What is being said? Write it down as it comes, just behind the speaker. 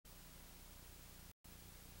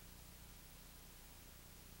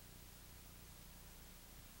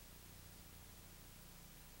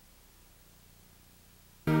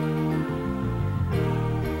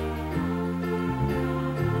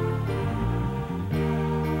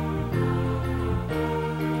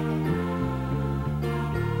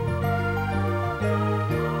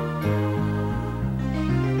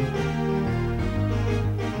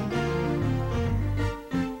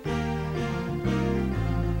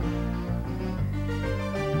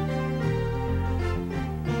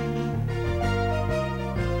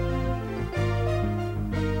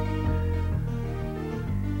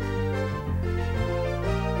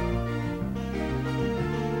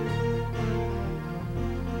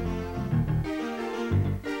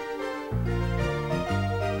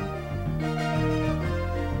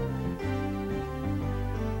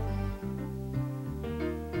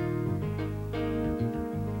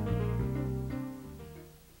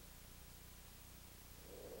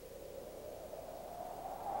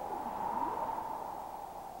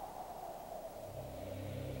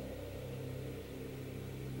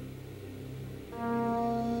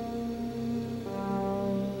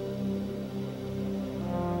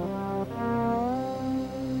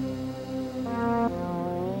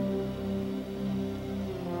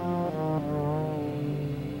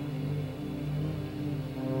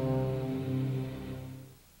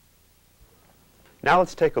Now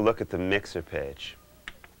let's take a look at the mixer page.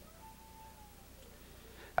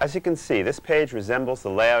 As you can see, this page resembles the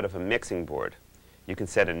layout of a mixing board. You can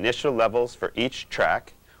set initial levels for each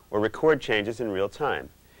track or record changes in real time.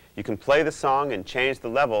 You can play the song and change the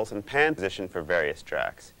levels and pan position for various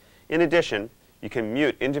tracks. In addition, you can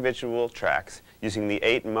mute individual tracks using the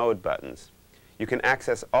 8 mode buttons. You can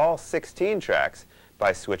access all 16 tracks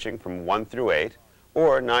by switching from 1 through 8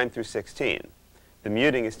 or 9 through 16. The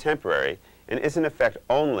muting is temporary and is in effect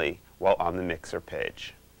only while on the mixer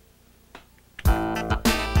page.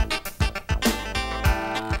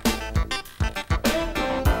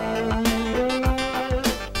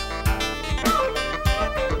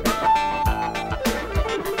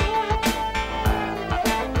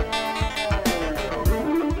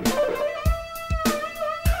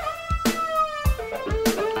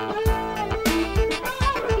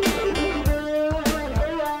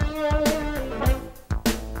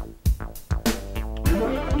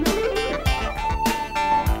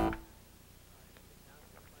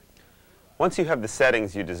 Once you have the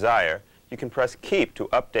settings you desire, you can press Keep to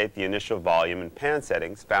update the initial volume and pan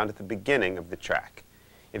settings found at the beginning of the track.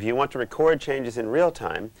 If you want to record changes in real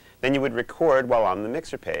time, then you would record while on the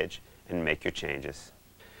mixer page and make your changes.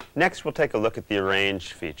 Next, we'll take a look at the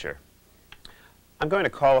Arrange feature. I'm going to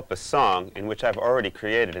call up a song in which I've already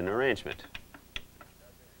created an arrangement.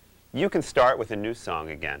 You can start with a new song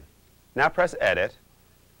again. Now press Edit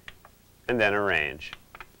and then Arrange.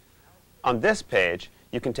 On this page,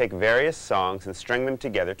 you can take various songs and string them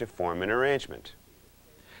together to form an arrangement.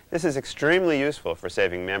 This is extremely useful for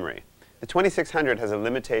saving memory. The 2600 has a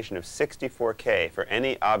limitation of 64K for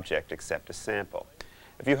any object except a sample.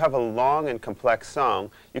 If you have a long and complex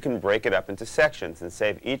song, you can break it up into sections and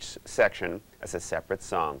save each section as a separate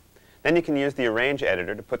song. Then you can use the Arrange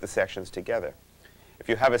editor to put the sections together. If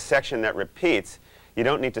you have a section that repeats, you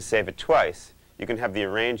don't need to save it twice. You can have the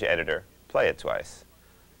Arrange editor play it twice.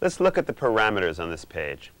 Let's look at the parameters on this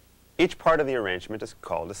page. Each part of the arrangement is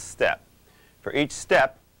called a step. For each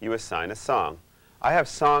step, you assign a song. I have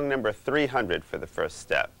song number 300 for the first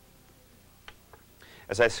step.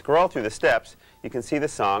 As I scroll through the steps, you can see the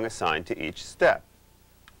song assigned to each step.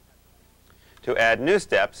 To add new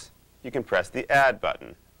steps, you can press the Add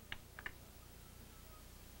button.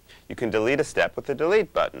 You can delete a step with the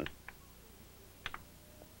Delete button.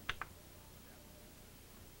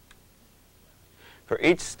 For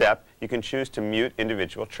each step, you can choose to mute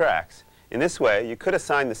individual tracks. In this way, you could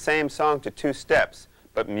assign the same song to 2 steps,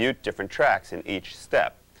 but mute different tracks in each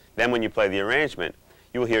step. Then when you play the arrangement,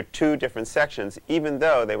 you will hear 2 different sections, even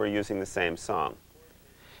though they were using the same song.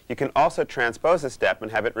 You can also transpose a step and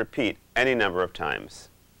have it repeat any number of times.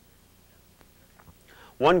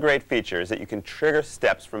 One great feature is that you can trigger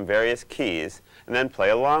steps from various keys and then play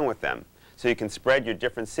along with them, so you can spread your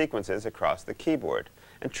different sequences across the keyboard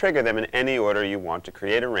and trigger them in any order you want to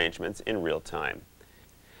create arrangements in real time.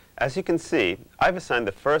 As you can see, I've assigned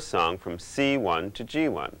the first song from C1 to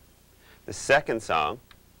G1, the second song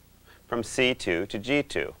from C2 to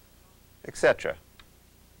G2, etc.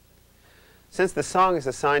 Since the song is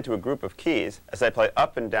assigned to a group of keys, as I play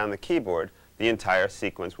up and down the keyboard, the entire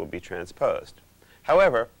sequence will be transposed.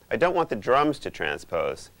 However, I don't want the drums to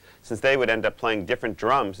transpose, since they would end up playing different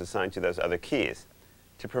drums assigned to those other keys.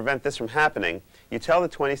 To prevent this from happening, you tell the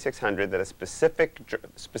 2600 that a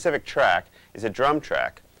specific track is a drum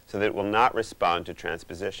track so that it will not respond to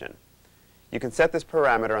transposition. You can set this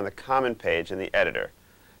parameter on the common page in the editor.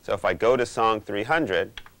 So if I go to song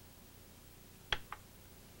 300,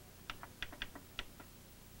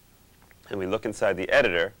 and we look inside the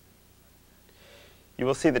editor, you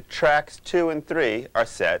will see that tracks 2 and 3 are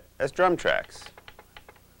set as drum tracks.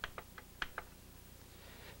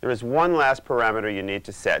 There is one last parameter you need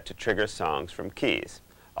to set to trigger songs from keys.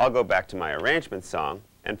 I'll go back to my arrangement song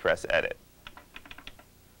and press Edit.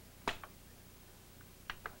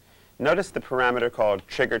 Notice the parameter called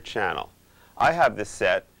Trigger Channel. I have this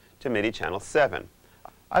set to MIDI channel 7.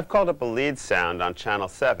 I've called up a lead sound on channel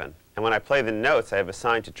 7, and when I play the notes I have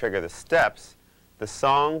assigned to trigger the steps, the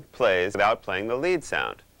song plays without playing the lead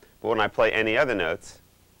sound. But when I play any other notes,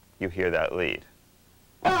 you hear that lead.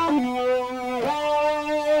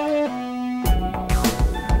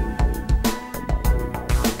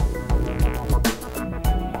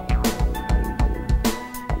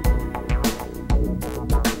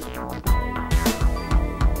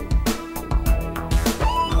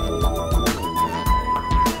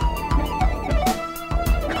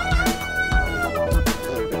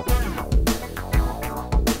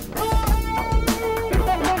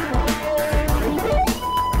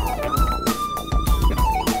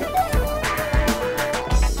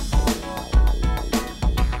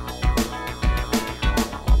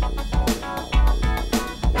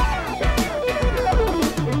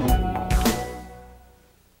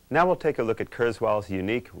 Now we'll take a look at Kurzweil's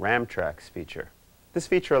unique RAM tracks feature. This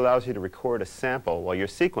feature allows you to record a sample while your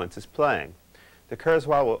sequence is playing. The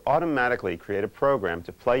Kurzweil will automatically create a program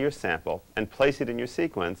to play your sample and place it in your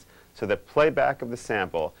sequence so that playback of the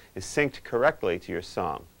sample is synced correctly to your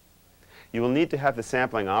song. You will need to have the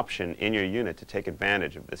sampling option in your unit to take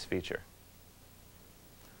advantage of this feature.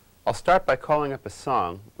 I'll start by calling up a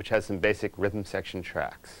song which has some basic rhythm section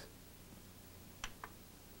tracks.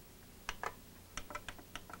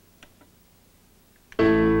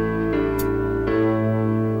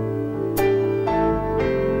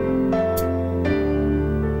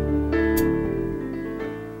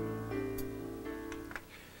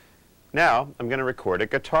 Now, I'm going to record a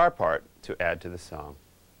guitar part to add to the song.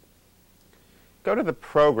 Go to the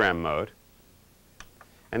Program mode,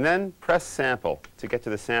 and then press Sample to get to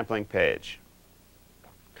the sampling page.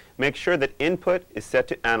 Make sure that Input is set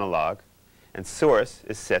to Analog, and Source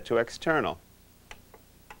is set to External.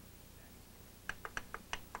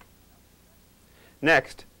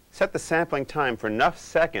 Next, set the sampling time for enough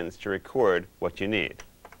seconds to record what you need.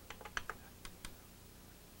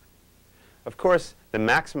 Of course, the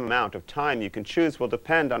maximum amount of time you can choose will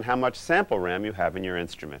depend on how much sample RAM you have in your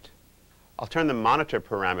instrument. I'll turn the monitor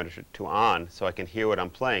parameter to on so I can hear what I'm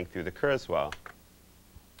playing through the Kurzweil.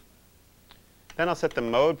 Then I'll set the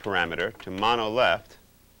mode parameter to mono left,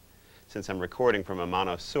 since I'm recording from a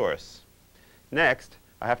mono source. Next,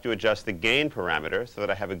 I have to adjust the gain parameter so that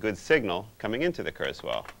I have a good signal coming into the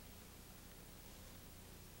Kurzweil.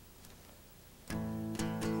 A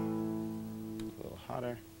little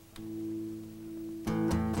hotter.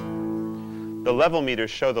 The level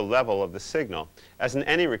meters show the level of the signal. As in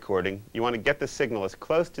any recording, you want to get the signal as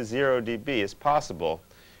close to 0 dB as possible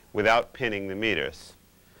without pinning the meters.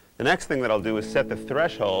 The next thing that I'll do is set the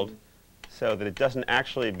threshold so that it doesn't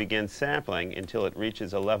actually begin sampling until it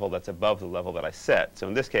reaches a level that's above the level that I set. So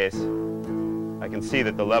in this case, I can see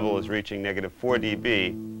that the level is reaching -4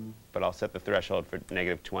 dB, but I'll set the threshold for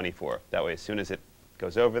 -24. That way, as soon as it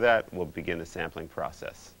goes over that, we'll begin the sampling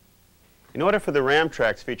process. In order for the RAM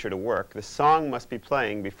tracks feature to work, the song must be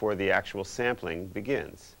playing before the actual sampling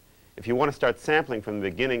begins. If you want to start sampling from the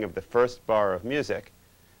beginning of the first bar of music,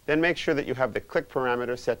 then make sure that you have the click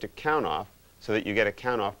parameter set to count off so that you get a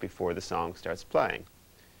count off before the song starts playing.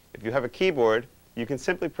 If you have a keyboard, you can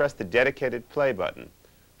simply press the dedicated play button.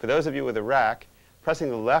 For those of you with a rack, pressing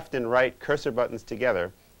the left and right cursor buttons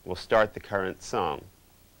together will start the current song.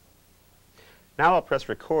 Now I'll press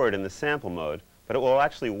record in the sample mode, but it will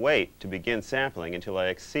actually wait to begin sampling until I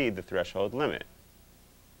exceed the threshold limit.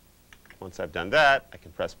 Once I've done that, I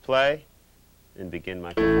can press play and begin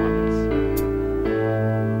my performance.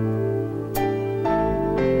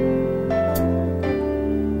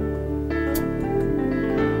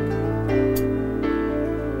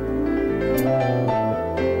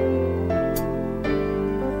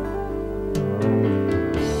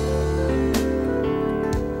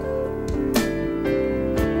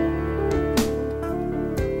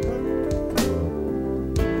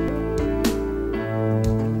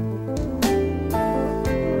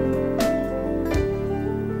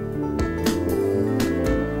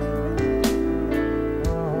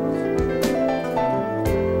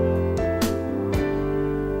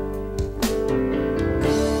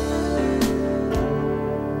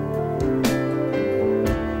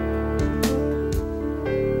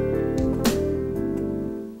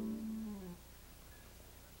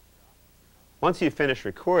 Once you finish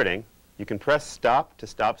recording, you can press stop to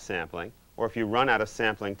stop sampling, or if you run out of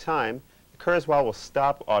sampling time, the Kurzweil will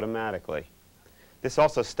stop automatically. This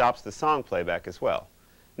also stops the song playback as well.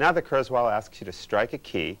 Now the Kurzweil asks you to strike a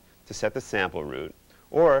key to set the sample route,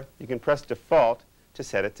 or you can press default to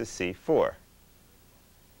set it to C4.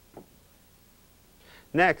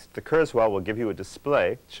 Next, the Kurzweil will give you a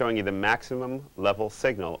display showing you the maximum level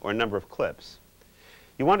signal or number of clips.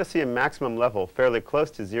 You want to see a maximum level fairly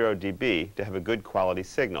close to 0 dB to have a good quality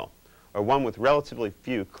signal, or one with relatively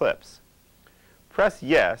few clips. Press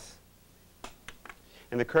yes,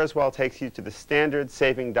 and the Kurzweil takes you to the standard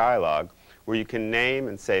saving dialog where you can name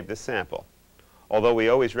and save the sample. Although we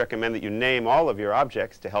always recommend that you name all of your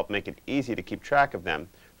objects to help make it easy to keep track of them,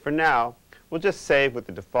 for now, we'll just save with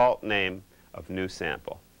the default name of new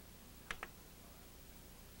sample.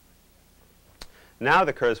 Now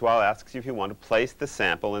the Kurzweil asks you if you want to place the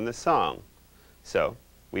sample in the song. So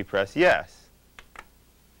we press yes.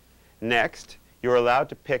 Next, you're allowed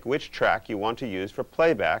to pick which track you want to use for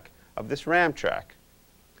playback of this RAM track.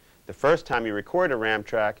 The first time you record a RAM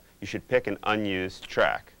track, you should pick an unused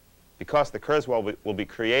track, because the Kurzweil will be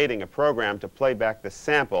creating a program to play back the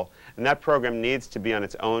sample, and that program needs to be on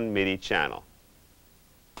its own MIDI channel.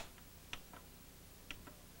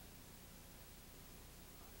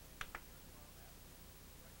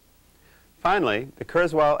 Finally, the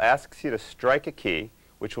kurzweil asks you to strike a key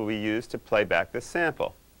which will be used to play back this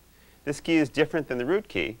sample. This key is different than the root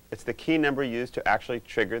key. It's the key number used to actually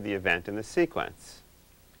trigger the event in the sequence.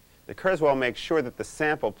 The kurzweil makes sure that the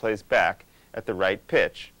sample plays back at the right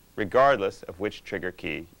pitch, regardless of which trigger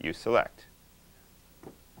key you select.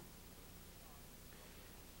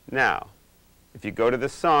 Now, if you go to the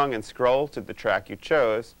song and scroll to the track you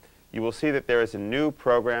chose, you will see that there is a new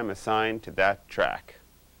program assigned to that track.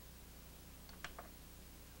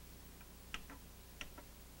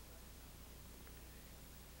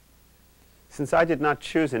 Since I did not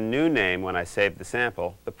choose a new name when I saved the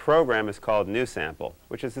sample, the program is called new sample,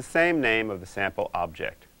 which is the same name of the sample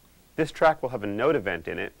object. This track will have a note event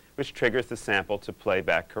in it, which triggers the sample to play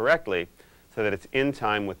back correctly so that it's in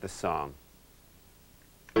time with the song.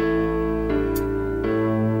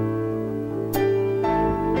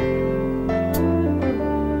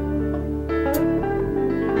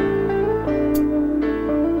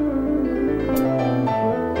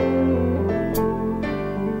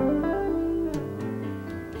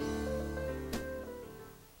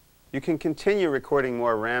 You can continue recording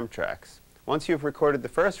more RAM tracks. Once you've recorded the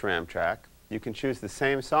first RAM track, you can choose the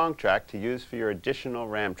same song track to use for your additional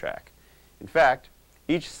RAM track. In fact,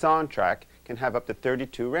 each song track can have up to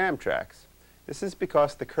 32 RAM tracks. This is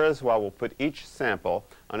because the kurzweil will put each sample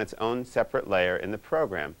on its own separate layer in the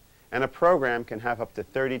program, and a program can have up to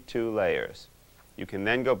 32 layers. You can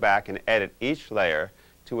then go back and edit each layer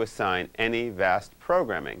to assign any vast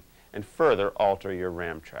programming and further alter your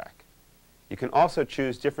RAM track. You can also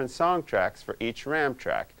choose different song tracks for each RAM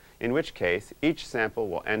track, in which case each sample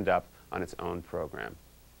will end up on its own program.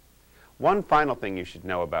 One final thing you should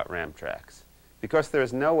know about RAM tracks. Because there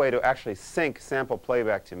is no way to actually sync sample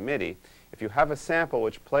playback to MIDI, if you have a sample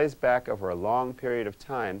which plays back over a long period of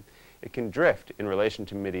time, it can drift in relation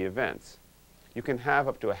to MIDI events. You can have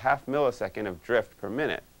up to a ½ millisecond of drift per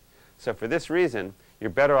minute. So for this reason, you're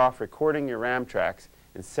better off recording your RAM tracks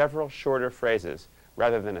in several shorter phrases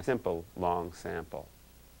rather than a simple long sample.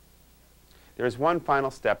 There is one final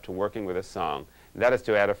step to working with a song, and that is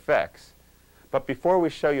to add effects. But before we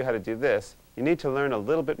show you how to do this, you need to learn a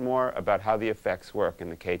little bit more about how the effects work in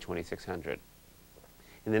the K2600.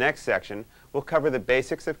 In the next section, we'll cover the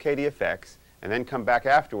basics of KD effects and then come back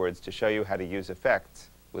afterwards to show you how to use effects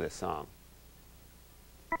with a song.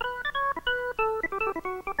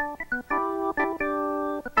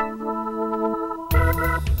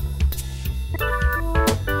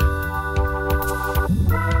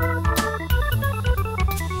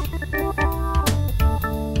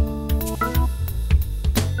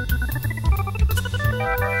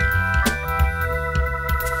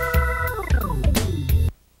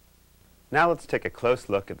 Now let's take a close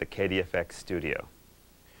look at the KD Effects Studio.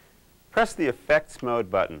 Press the Effects Mode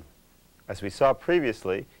button. As we saw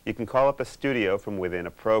previously, you can call up a studio from within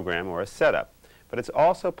a program or a setup, but it's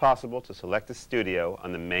also possible to select a studio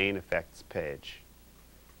on the main effects page.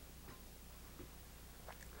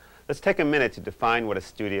 Let's take a minute to define what a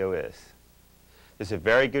studio is. There's a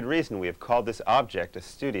very good reason we have called this object a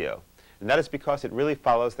studio, and that is because it really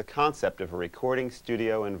follows the concept of a recording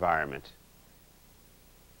studio environment.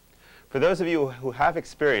 For those of you who have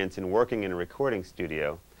experience in working in a recording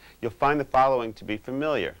studio, you'll find the following to be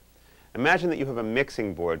familiar. Imagine that you have a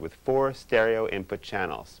mixing board with 4 stereo input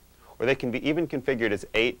channels, or they can be even configured as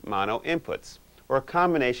 8 mono inputs, or a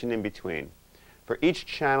combination in between. For each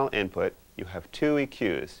channel input, you have 2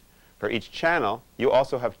 EQs. For each channel, you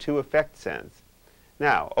also have 2 effect sends.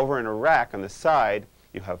 Now, over in a rack on the side,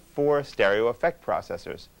 you have 4 stereo effect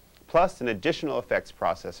processors, plus an additional effects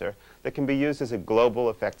processor that can be used as a global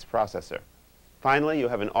effects processor. Finally, you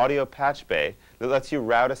have an audio patch bay that lets you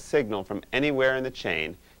route a signal from anywhere in the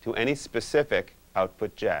chain to any specific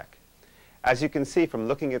output jack. As you can see from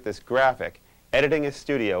looking at this graphic, editing a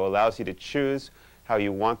studio allows you to choose how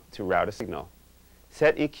you want to route a signal.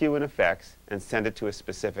 Set EQ and effects and send it to a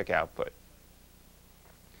specific output.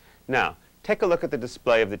 Now, take a look at the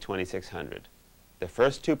display of the 2600. The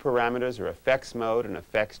first 2 parameters are effects mode and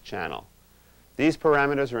effects channel. These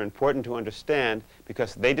parameters are important to understand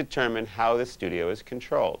because they determine how the studio is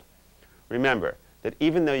controlled. Remember that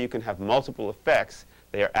even though you can have multiple effects,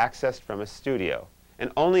 they are accessed from a studio,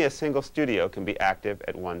 and only a single studio can be active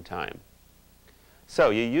at one time.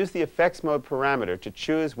 So you use the effects mode parameter to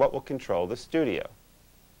choose what will control the studio.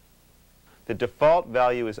 The default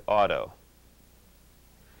value is auto.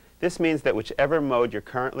 This means that whichever mode you're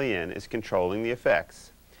currently in is controlling the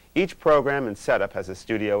effects. Each program and setup has a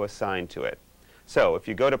studio assigned to it. So if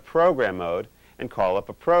you go to Program mode and call up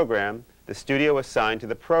a program, the studio assigned to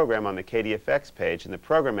the program on the KD Effects page in the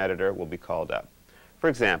Program Editor will be called up. For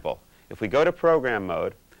example, if we go to Program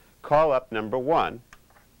mode, call up number 1,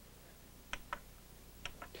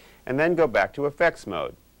 and then go back to effects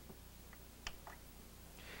mode.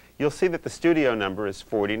 You'll see that the studio number is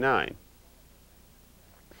 49.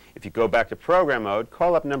 If you go back to program mode,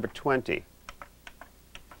 call up number 20,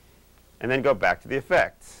 and then go back to the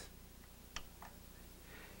effects.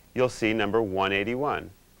 You'll see number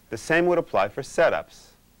 181. The same would apply for setups.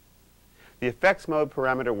 The effects mode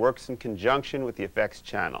parameter works in conjunction with the effects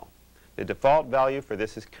channel. The default value for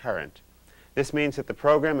this is current. This means that the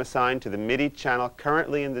program assigned to the MIDI channel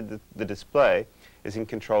currently in the display is in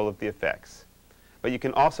control of the effects. But you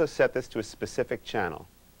can also set this to a specific channel.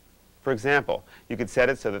 For example, you could set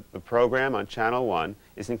it so that the program on channel 1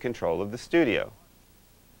 is in control of the studio.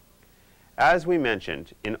 As we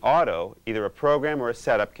mentioned, in auto, either a program or a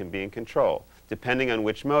setup can be in control, depending on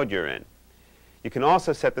which mode you're in. You can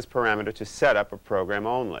also set this parameter to setup or program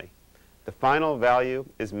only. The final value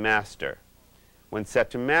is master. When set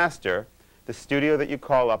to master, the studio that you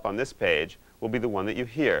call up on this page will be the one that you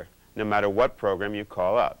hear, no matter what program you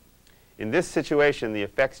call up. In this situation, the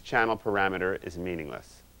effects channel parameter is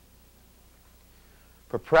meaningless.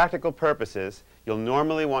 For practical purposes, you'll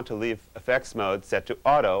normally want to leave effects mode set to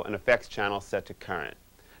auto and effects channel set to current.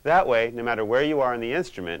 That way, no matter where you are in the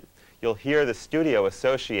instrument, you'll hear the studio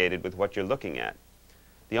associated with what you're looking at.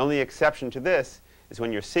 The only exception to this is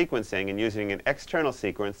when you're sequencing and using an external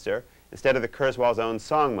sequencer instead of the Kurzweil's own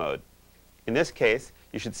song mode. In this case,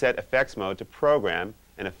 you should set effects mode to program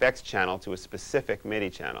and effects channel to a specific MIDI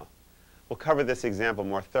channel. We'll cover this example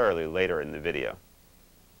more thoroughly later in the video.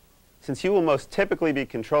 Since you will most typically be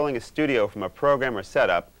controlling a studio from a program or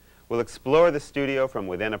setup, we'll explore the studio from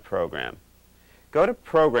within a program. Go to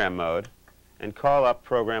program mode and call up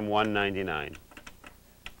program 199,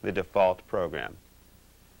 the default program.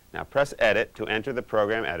 Now press Edit to enter the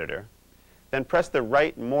program editor, then press the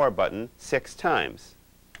Write More button 6 times.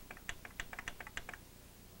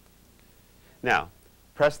 Now,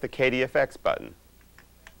 press the KDFX button.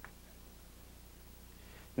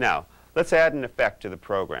 Now, let's add an effect to the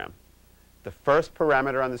program. The first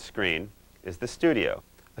parameter on the screen is the studio.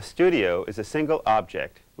 A studio is a single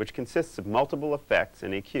object which consists of multiple effects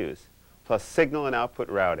and EQs, plus signal and output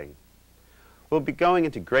routing. We'll be going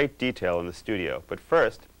into great detail in the studio, but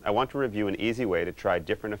first, I want to review an easy way to try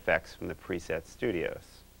different effects from the preset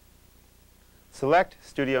studios. Select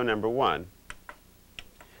studio number 1,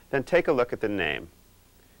 then take a look at the name.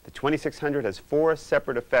 The 2600 has 4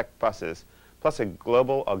 separate effect buses, plus a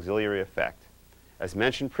global auxiliary effect. As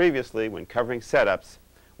mentioned previously, when covering setups,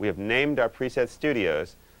 we have named our preset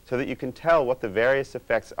studios so that you can tell what the various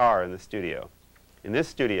effects are in the studio. In this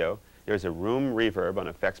studio, there is a room reverb on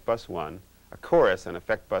effects bus 1, a chorus on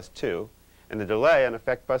effect bus 2, and the delay on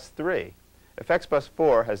effect bus 3. Effects bus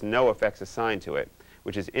 4 has no effects assigned to it,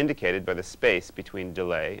 which is indicated by the space between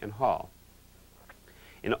delay and hall.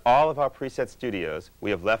 In all of our preset studios,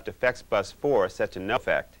 we have left effects bus 4 set to no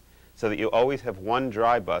effect, so that you always have one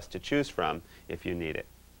dry bus to choose from if you need it.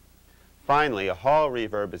 Finally, a hall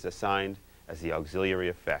reverb is assigned as the auxiliary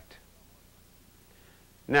effect.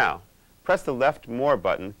 Now, press the left More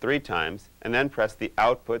button 3 times, and then press the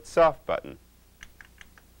Output Soft button.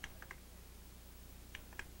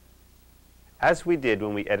 As we did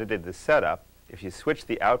when we edited the setup, if you switch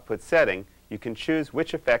the output setting, you can choose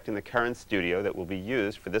which effect in the current studio that will be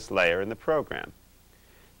used for this layer in the program.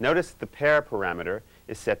 Notice the pair parameter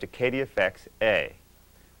is set to KDFX A.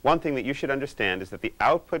 One thing that you should understand is that the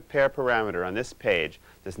output pair parameter on this page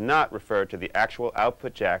does not refer to the actual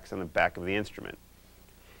output jacks on the back of the instrument.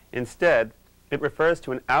 Instead, it refers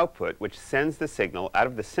to an output which sends the signal out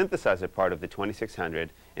of the synthesizer part of the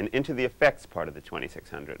 2600 and into the effects part of the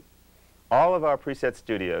 2600. All of our preset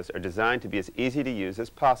studios are designed to be as easy to use as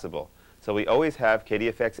possible, so we always have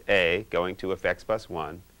KDFX A going to effects bus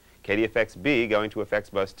 1, KDFX B going to effects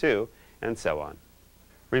bus 2, and so on.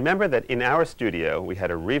 Remember that in our studio we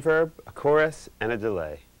had a reverb, a chorus, and a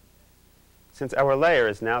delay. Since our layer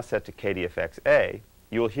is now set to KDFX A,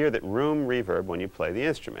 you will hear that room reverb when you play the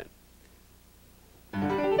instrument.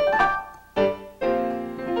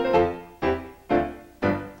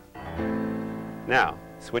 Now,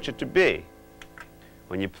 switch it to B.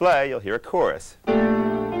 When you play, you'll hear a chorus.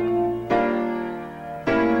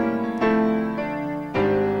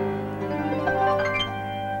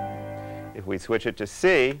 If we switch it to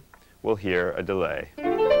C, we'll hear a delay.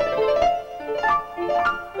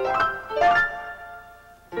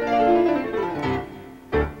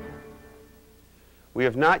 We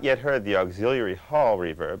have not yet heard the auxiliary hall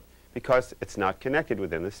reverb because it's not connected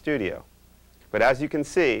within the studio. But as you can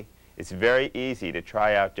see, it's very easy to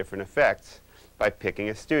try out different effects by picking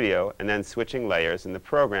a studio and then switching layers in the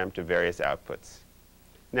program to various outputs.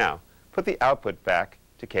 Now, put the output back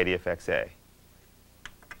to KDFX-A.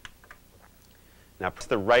 Now press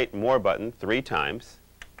the right More button 3 times,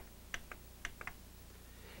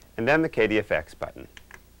 and then the KDFX button.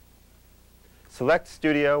 Select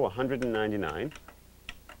Studio 199,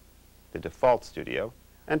 the default studio,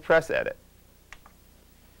 and press Edit.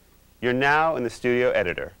 You're now in the Studio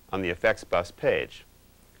Editor on the Effects Bus page.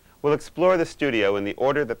 We'll explore the studio in the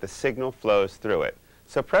order that the signal flows through it.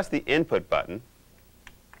 So press the Input button,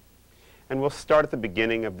 and we'll start at the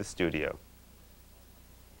beginning of the studio.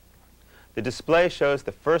 The display shows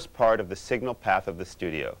the first part of the signal path of the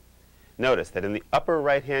studio. Notice that in the upper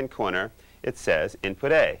right-hand corner, it says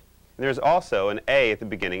Input A. And there's also an A at the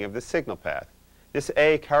beginning of the signal path. This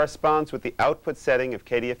A corresponds with the output setting of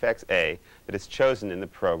KDFX-A that is chosen in the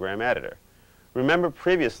program editor. Remember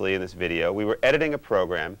previously in this video, we were editing a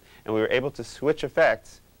program, and we were able to switch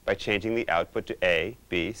effects by changing the output to A,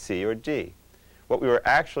 B, C, or D. What we were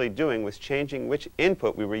actually doing was changing which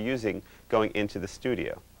input we were using going into the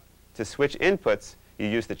studio. To switch inputs, you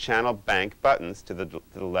use the channel bank buttons to the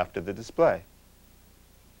left of the display.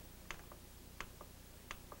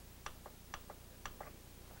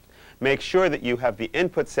 Make sure that you have the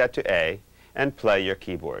input set to A and play your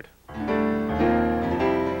keyboard.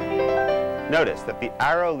 Notice that the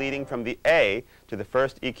arrow leading from the A to the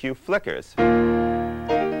first EQ flickers.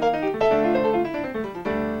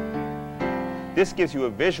 This gives you a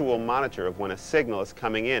visual monitor of when a signal is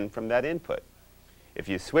coming in from that input. If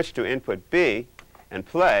you switch to input B and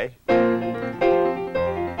play,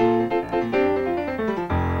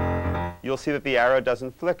 you'll see that the arrow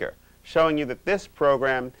doesn't flicker, showing you that this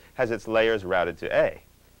program has its layers routed to A.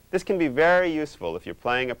 This can be very useful if you're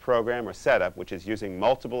playing a program or setup which is using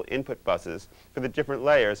multiple input buses for the different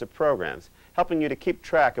layers of programs, helping you to keep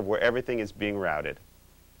track of where everything is being routed.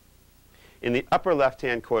 In the upper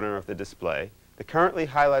left-hand corner of the display, the currently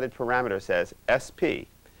highlighted parameter says SP.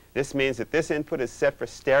 This means that this input is set for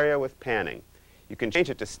stereo with panning. You can change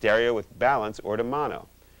it to stereo with balance or to mono.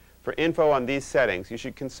 For info on these settings, you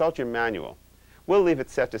should consult your manual. We'll leave it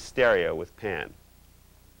set to stereo with pan.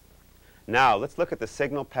 Now, let's look at the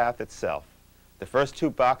signal path itself. The first 2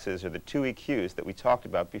 boxes are the 2 EQs that we talked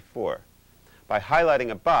about before. By highlighting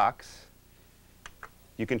a box,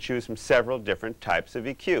 you can choose from several different types of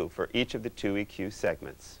EQ for each of the 2 EQ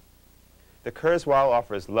segments. The Kurzweil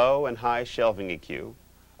offers low and high shelving EQ,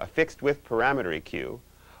 a fixed width parameter EQ,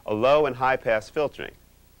 a low and high pass filtering.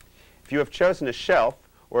 If you have chosen a shelf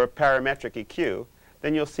or a parametric EQ,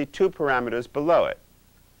 then you'll see 2 parameters below it.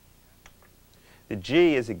 The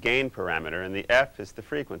G is a gain parameter, and the F is the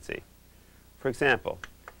frequency. For example,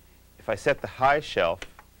 if I set the high shelf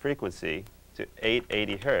frequency to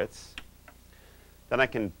 880 Hertz, then I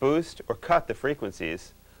can boost or cut the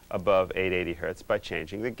frequencies above 880 Hertz by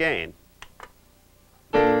changing the gain.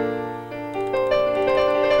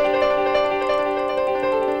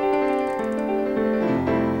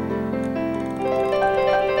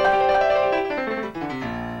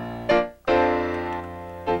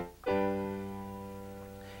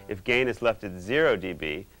 If gain is left at 0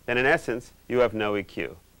 dB, then in essence, you have no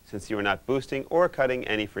EQ, since you are not boosting or cutting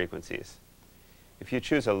any frequencies. If you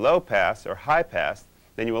choose a low pass or high pass,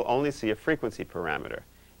 then you will only see a frequency parameter.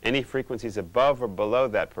 Any frequencies above or below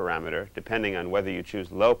that parameter, depending on whether you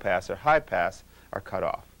choose low pass or high pass, are cut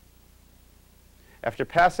off. After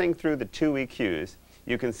passing through the 2 EQs,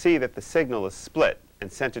 you can see that the signal is split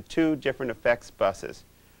and sent to 2 different effects buses.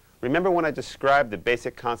 Remember when I described the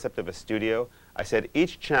basic concept of a studio? I said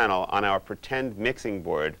each channel on our pretend mixing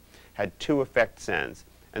board had 2 effect sends,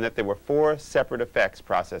 and that there were 4 separate effects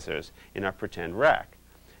processors in our pretend rack.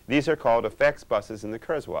 These are called effects buses in the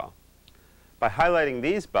Kurzweil. By highlighting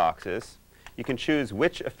these boxes, you can choose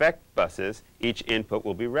which effect buses each input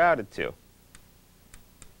will be routed to.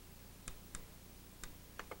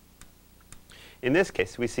 In this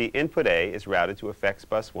case, we see input A is routed to effects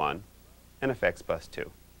bus 1 and effects bus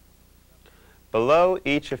 2. Below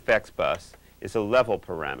each effects bus is a level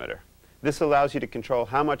parameter. This allows you to control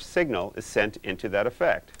how much signal is sent into that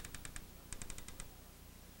effect.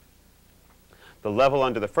 The level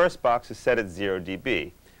under the first box is set at 0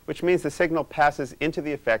 dB, which means the signal passes into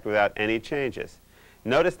the effect without any changes.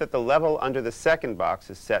 Notice that the level under the second box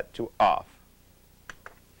is set to off.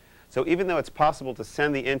 So even though it's possible to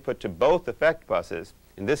send the input to both effect buses,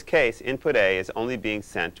 in this case, input A is only being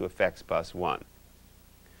sent to effects bus 1.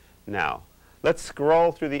 Now, let's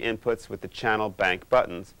scroll through the inputs with the channel bank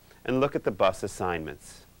buttons and look at the bus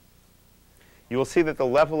assignments. You will see that the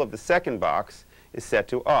level of the second box is set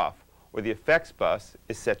to off, where the effects bus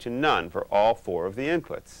is set to none for all 4 of the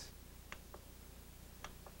inputs.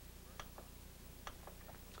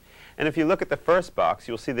 And if you look at the first box,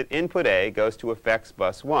 you'll see that input A goes to effects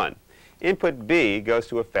bus 1. Input B goes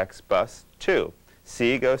to effects bus 2.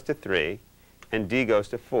 C goes to 3. And D goes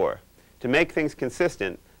to 4. To make things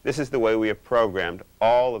consistent, this is the way we have programmed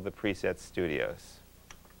all of the preset studios.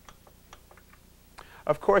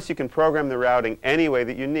 Of course, you can program the routing any way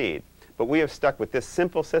that you need, but we have stuck with this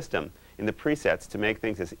simple system in the presets to make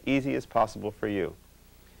things as easy as possible for you.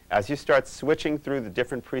 As you start switching through the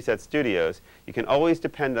different preset studios, you can always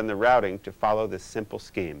depend on the routing to follow this simple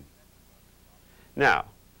scheme. Now,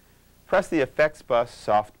 press the Effects Bus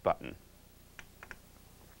Soft button.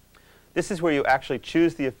 This is where you actually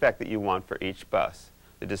choose the effect that you want for each bus.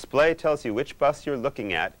 The display tells you which bus you're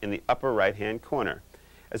looking at in the upper right-hand corner,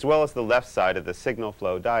 as well as the left side of the signal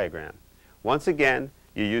flow diagram. Once again,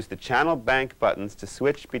 you use the channel bank buttons to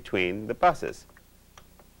switch between the buses.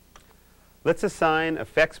 Let's assign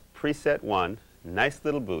Effects Preset 1, nice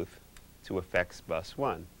little booth, to Effects Bus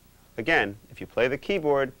 1. Again, if you play the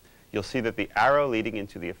keyboard, you'll see that the arrow leading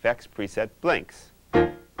into the effects preset blinks,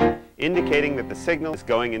 indicating that the signal is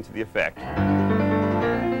going into the effect.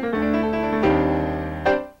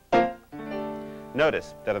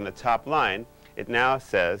 Notice that on the top line, it now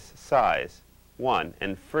says size 1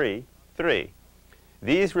 and free 3.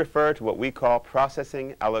 These refer to what we call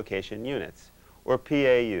processing allocation units, or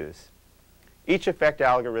PAUs. Each effect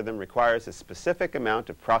algorithm requires a specific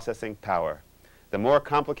amount of processing power. The more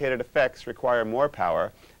complicated effects require more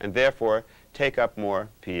power and therefore take up more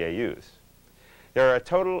PAUs. There are a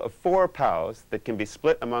total of 4 PAUs that can be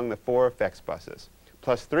split among the 4 effects buses,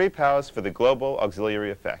 plus 3 PAUs for the global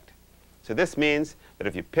auxiliary effect. So this means that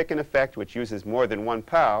if you pick an effect which uses more than 1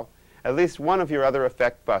 PAU, at least one of your other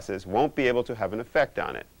effect buses won't be able to have an effect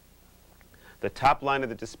on it. The top line of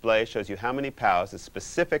the display shows you how many PAUs a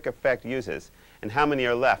specific effect uses and how many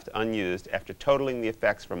are left unused after totaling the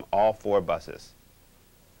effects from all 4 buses.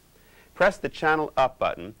 Press the Channel Up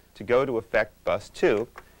button to go to Effect Bus 2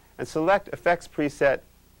 and select Effects Preset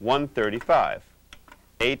 135,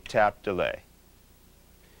 8-tap delay.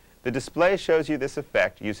 The display shows you this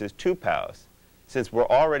effect uses 2 PAUs. Since we're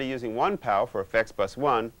already using 1 PAU for Effects Bus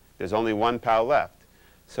 1, there's only 1 PAU left,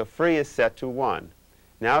 so free is set to 1.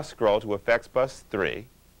 Now scroll to Effects Bus 3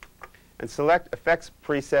 and select Effects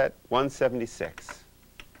Preset 176.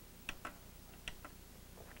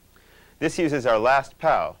 This uses our last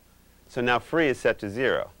PAU, so now free is set to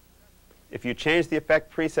 0. If you change the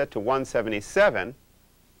effect preset to 177,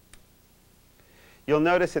 you'll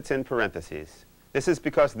notice it's in parentheses. This is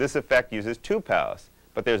because this effect uses 2 PAUs,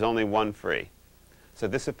 but there's only 1 free. So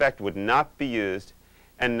this effect would not be used,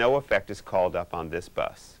 and no effect is called up on this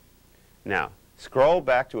bus. Now, scroll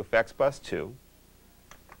back to Effects Bus 2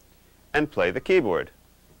 and play the keyboard.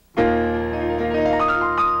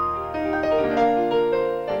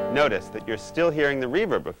 Notice that you're still hearing the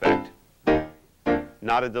reverb effect,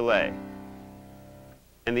 not a delay.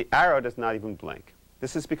 And the arrow does not even blink.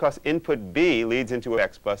 This is because input B leads into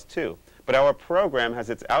Effects Bus 2, but our program has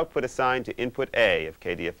its output assigned to input A of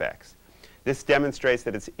KDFX. This demonstrates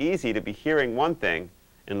that it's easy to be hearing one thing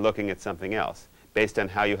and looking at something else, based on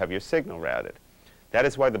how you have your signal routed. That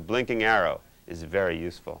is why the blinking arrow is very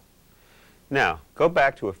useful. Now, go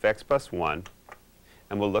back to Effects Bus 1,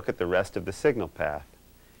 and we'll look at the rest of the signal path.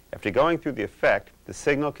 After going through the effect, the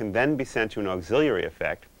signal can then be sent to an auxiliary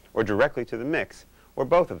effect, or directly to the mix, or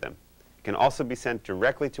both of them. It can also be sent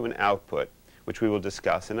directly to an output, which we will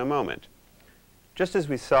discuss in a moment. Just as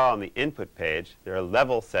we saw on the input page, there are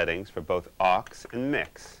level settings for both aux and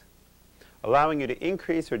mix, allowing you to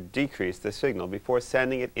increase or decrease the signal before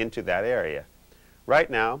sending it into that area. Right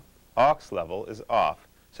now, aux level is off,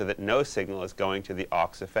 so that no signal is going to the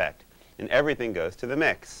aux effect, and everything goes to the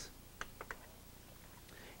mix.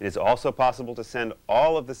 It is also possible to send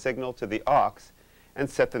all of the signal to the aux and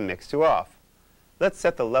set the mix to off. Let's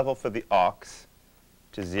set the level for the aux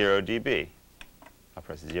to 0 dB. I'll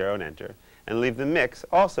press 0 and enter, and leave the mix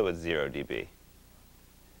also at 0 dB.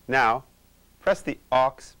 Now, press the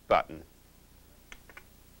aux button.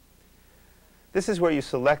 This is where you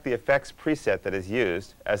select the effects preset that is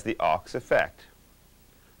used as the aux effect.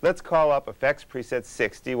 Let's call up Effects Preset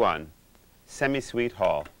 61, Semi-Sweet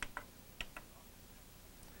Hall.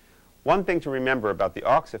 One thing to remember about the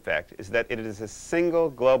aux effect is that it is a single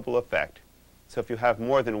global effect. So if you have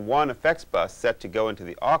more than one effects bus set to go into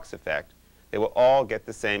the aux effect, they will all get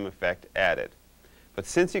the same effect added. But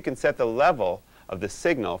since you can set the level of the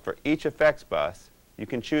signal for each effects bus, you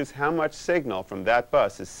can choose how much signal from that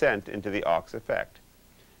bus is sent into the aux effect.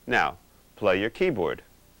 Now, play your keyboard.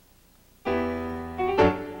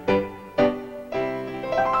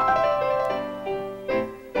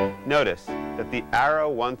 Notice that the arrow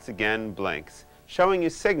once again blinks, showing you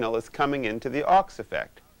signal is coming into the aux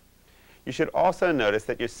effect. You should also notice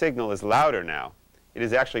that your signal is louder now. It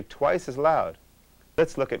is actually twice as loud.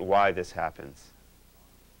 Let's look at why this happens.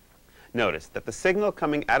 Notice that the signal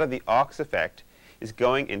coming out of the aux effect is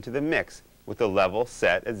going into the mix with the level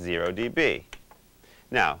set at 0 dB.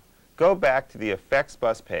 Now, go back to the effects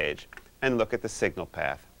bus page and look at the signal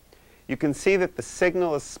path. You can see that the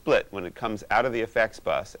signal is split when it comes out of the effects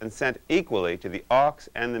bus and sent equally to the aux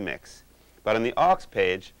and the mix. But on the aux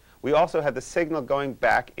page, we also have the signal going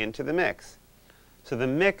back into the mix. So the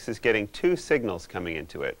mix is getting two signals coming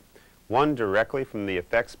into it, one directly from the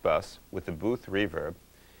effects bus with the booth reverb,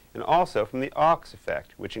 and also from the aux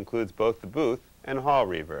effect, which includes both the booth and hall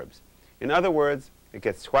reverbs. In other words, it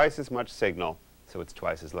gets twice as much signal, so it's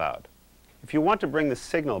twice as loud. If you want to bring the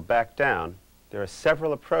signal back down, there are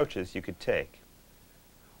several approaches you could take.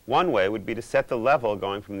 One way would be to set the level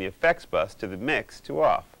going from the effects bus to the mix to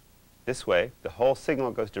off. This way, the whole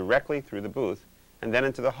signal goes directly through the booth, and then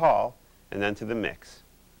into the hall, and then to the mix.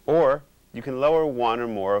 Or you can lower one or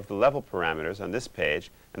more of the level parameters on this page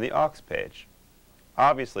and the aux page.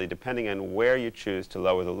 Obviously, depending on where you choose to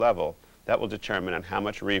lower the level, that will determine on how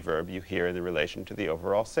much reverb you hear in relation to the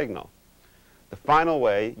overall signal. The final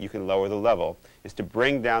way you can lower the level is to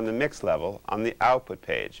bring down the mix level on the output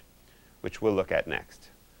page, which we'll look at next.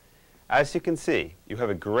 As you can see, you have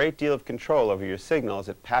a great deal of control over your signal as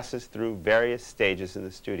it passes through various stages in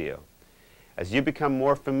the studio. As you become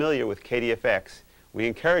more familiar with KDFX, we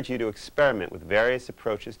encourage you to experiment with various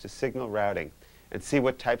approaches to signal routing and see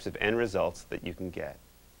what types of end results that you can get.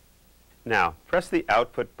 Now, press the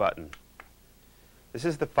Output button. This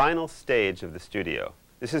is the final stage of the studio.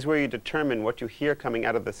 This is where you determine what you hear coming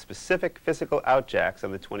out of the specific physical out jacks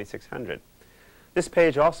on the 2600. This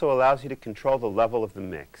page also allows you to control the level of the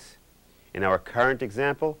mix. In our current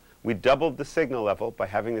example, we doubled the signal level by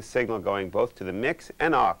having the signal going both to the mix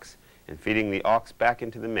and aux and feeding the aux back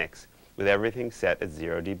into the mix with everything set at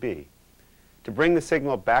 0 dB. To bring the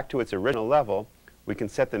signal back to its original level, we can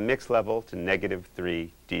set the mix level to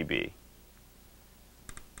 -3 dB.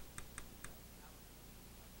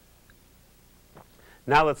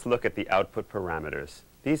 Now let's look at the output parameters.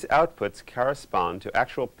 These outputs correspond to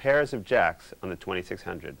actual pairs of jacks on the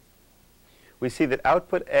 2600. We see that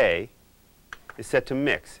output A is set to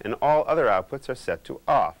mix, and all other outputs are set to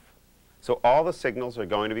off. So all the signals are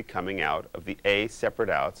going to be coming out of the A separate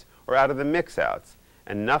outs or out of the mix outs,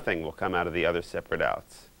 and nothing will come out of the other separate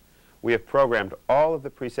outs. We have programmed all of the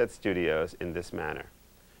preset studios in this manner.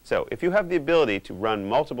 So if you have the ability to run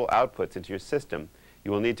multiple outputs into your system,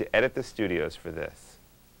 you will need to edit the studios for this.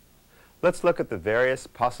 Let's look at the various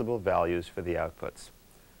possible values for the outputs.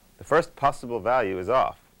 The first possible value is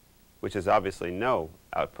off, which is obviously no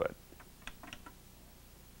output.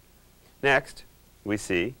 Next, we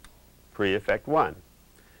see pre-effect 1.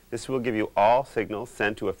 This will give you all signals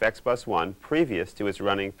sent to effects bus 1 previous to its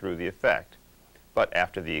running through the effect, but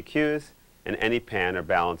after the EQs and any pan or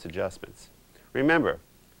balance adjustments. Remember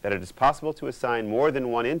that it is possible to assign more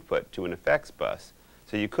than one input to an effects bus,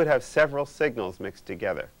 so you could have several signals mixed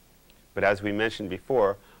together. But as we mentioned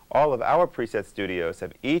before, all of our preset studios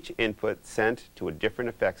have each input sent to a different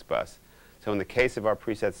effects bus. So in the case of our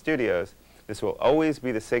preset studios, this will always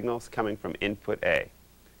be the signals coming from input A.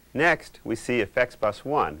 Next, we see effects bus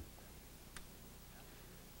 1.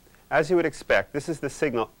 As you would expect, this is the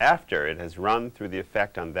signal after it has run through the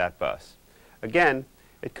effect on that bus. Again,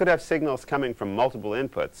 it could have signals coming from multiple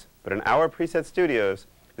inputs, but in our preset studios,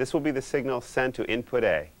 this will be the signal sent to input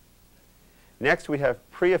A. Next, we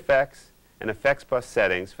have pre-effects and effects bus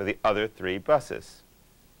settings for the other three buses.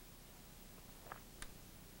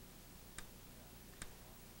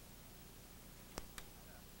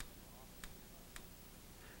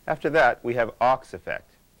 After that, we have aux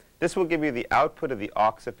effect. This will give you the output of the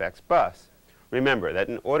aux effects bus. Remember that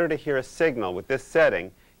in order to hear a signal with this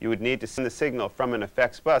setting, you would need to send the signal from an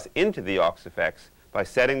effects bus into the aux effects by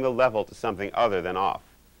setting the level to something other than off.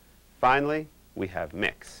 Finally, we have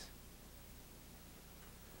mix.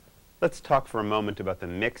 Let's talk for a moment about the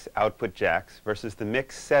mix output jacks versus the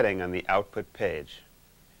mix setting on the output page.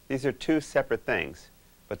 These are two separate things,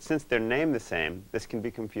 but since they're named the same, this can be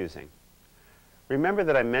confusing. Remember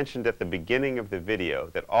that I mentioned at the beginning of the video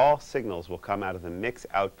that all signals will come out of the mix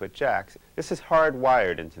output jacks. This is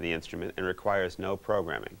hardwired into the instrument and requires no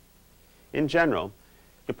programming. In general,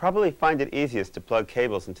 you'll probably find it easiest to plug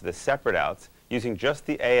cables into the separate outs using just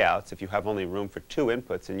the A outs if you have only room for two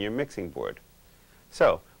inputs in your mixing board.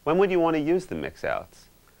 So, when would you want to use the mix outs?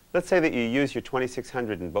 Let's say that you use your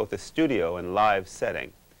 2600 in both a studio and live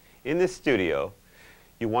setting. In this studio,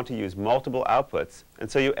 you want to use multiple outputs, and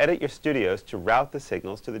so you edit your studios to route the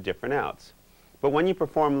signals to the different outs. But when you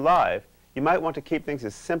perform live, you might want to keep things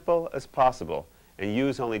as simple as possible and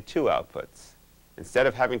use only 2 outputs. Instead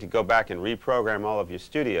of having to go back and reprogram all of your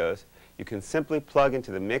studios, you can simply plug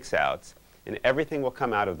into the mix outs and everything will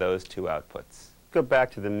come out of those 2 outputs. Go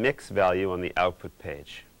back to the mix value on the output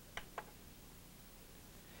page.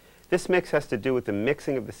 This mix has to do with the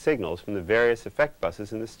mixing of the signals from the various effect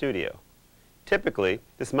buses in the studio. Typically,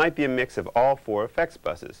 this might be a mix of all 4 effects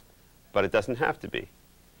buses, but it doesn't have to be.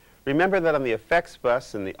 Remember that on the effects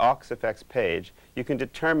bus and the aux effects page, you can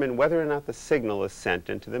determine whether or not the signal is sent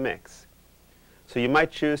into the mix. So you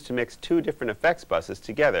might choose to mix 2 different effects buses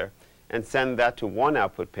together and send that to one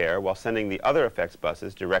output pair while sending the other effects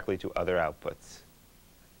buses directly to other outputs.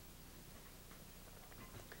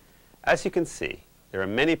 As you can see, there are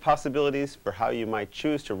many possibilities for how you might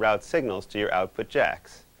choose to route signals to your output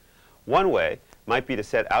jacks. One way might be to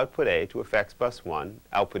set output A to effects bus 1,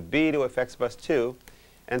 output B to effects bus 2,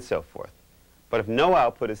 and so forth. But if no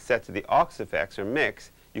output is set to the aux effects or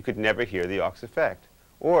mix, you could never hear the aux effect.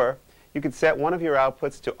 Or you could set one of your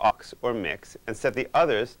outputs to aux or mix and set the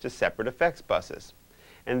others to separate effects buses,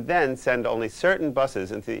 and then send only certain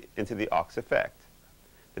buses into the aux effect.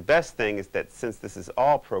 The best thing is that since this is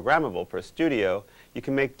all programmable per studio, you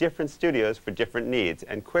can make different studios for different needs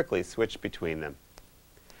and quickly switch between them.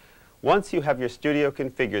 Once you have your studio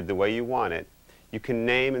configured the way you want it, you can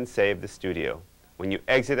name and save the studio. When you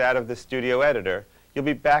exit out of the studio editor, you'll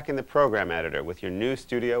be back in the program editor with your new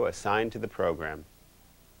studio assigned to the program.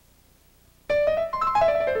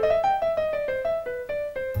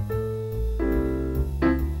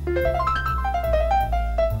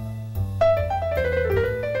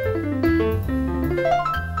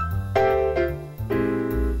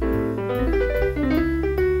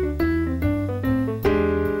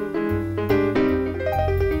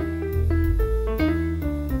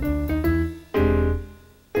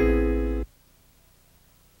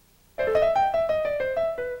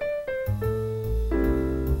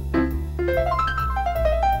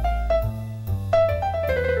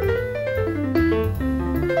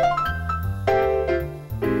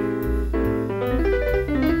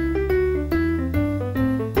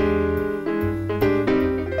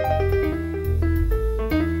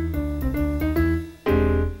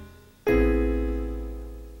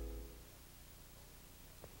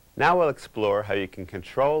 Now we'll explore how you can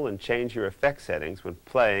control and change your effect settings when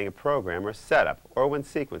playing a program or setup, or when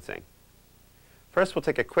sequencing. First, we'll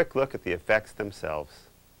take a quick look at the effects themselves.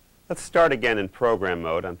 Let's start again in program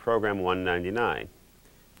mode on program 199.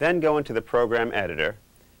 Then go into the program editor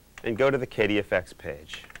and go to the KDFX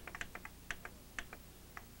page.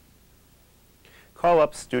 Call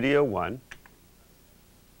up Studio 1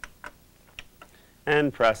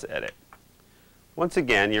 and press Edit. Once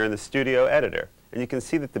again, you're in the Studio editor, and you can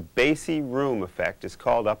see that the Bassy Room effect is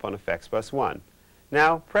called up on effects bus 1.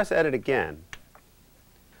 Now, press Edit again.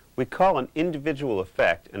 We call an individual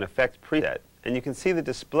effect an effect preset, and you can see the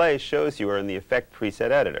display shows you are in the effect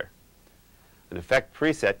preset editor. An effect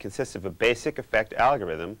preset consists of a basic effect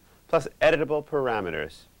algorithm plus editable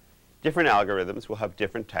parameters. Different algorithms will have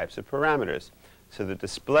different types of parameters, so the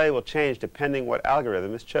display will change depending what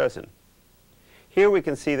algorithm is chosen. Here we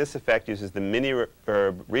can see this effect uses the mini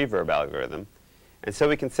reverb algorithm, and so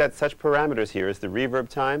we can set such parameters here as the reverb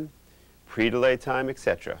time, pre-delay time,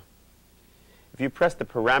 etc. If you press the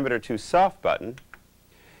Parameter to Soft button,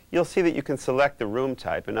 you'll see that you can select the room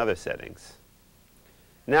type and other settings.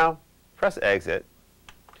 Now, press Exit,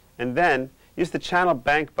 and then use the Channel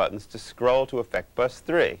Bank buttons to scroll to Effect Bus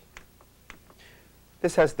 3.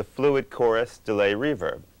 This has the fluid chorus, delay,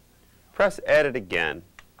 reverb. Press Edit again.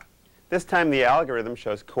 This time the algorithm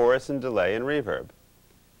shows chorus and delay and reverb.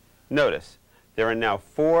 Notice, there are now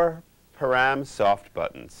 4 Param Soft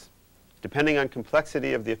buttons. Depending on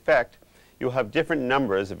complexity of the effect, you'll have different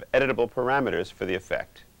numbers of editable parameters for the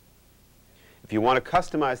effect. If you want to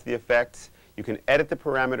customize the effects, you can edit the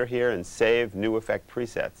parameter here and save new effect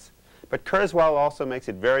presets. But Kurzweil also makes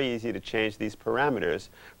it very easy to change these parameters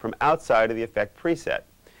from outside of the effect preset.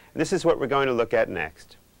 And this is what we're going to look at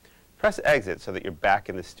next. Press Exit so that you're back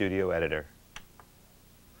in the Studio editor.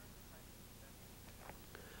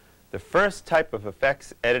 The first type of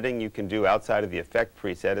effects editing you can do outside of the effect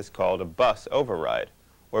preset is called a bus override,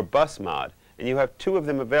 or bus mod, and you have 2 of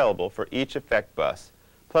them available for each effect bus,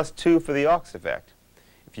 plus 2 for the aux effect.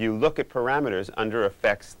 If you look at parameters under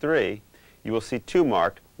Effects 3, you will see 2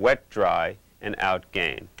 marked Wet, Dry, and Out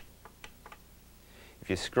Gain. If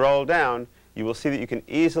you scroll down, you will see that you can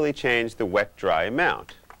easily change the wet, dry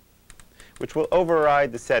amount, which will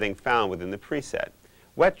override the setting found within the preset.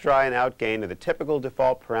 Wet, dry, and out gain are the typical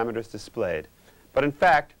default parameters displayed, but in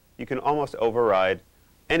fact, you can almost override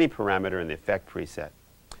any parameter in the effect preset.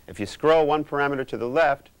 If you scroll one parameter to the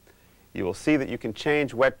left, you will see that you can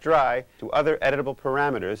change wet-dry to other editable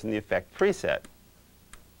parameters in the effect preset.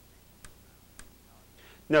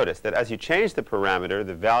 Notice that as you change the parameter,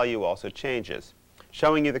 the value also changes,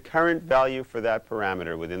 showing you the current value for that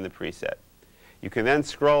parameter within the preset. You can then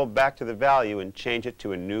scroll back to the value and change it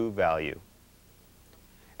to a new value.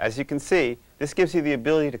 As you can see, this gives you the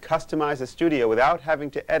ability to customize a studio without having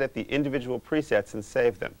to edit the individual presets and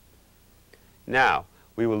save them. Now,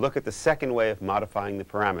 we will look at the second way of modifying the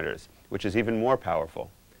parameters, which is even more powerful.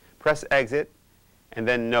 Press Exit, and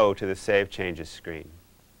then No to the Save Changes screen.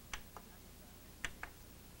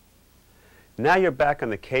 Now you're back on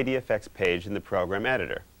the KDFX page in the Program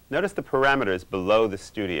Editor. Notice the parameters below the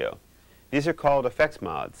studio. These are called effects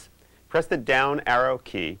mods. Press the down arrow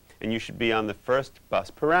key, and you should be on the first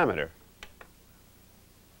bus parameter.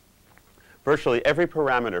 Virtually every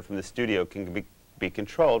parameter from the studio can be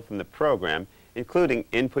controlled from the program, including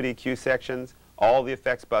input EQ sections, all the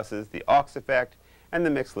effects buses, the aux effect, and the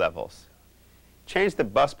mix levels. Change the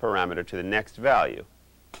bus parameter to the next value.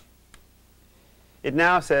 It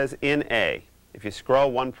now says in A. If you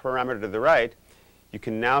scroll one parameter to the right, you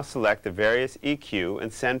can now select the various EQ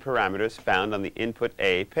and send parameters found on the Input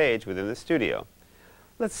A page within the studio.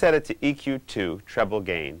 Let's set it to EQ2 treble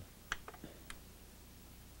gain.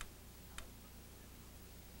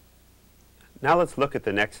 Now let's look at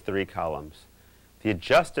the next three columns. The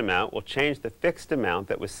adjust amount will change the fixed amount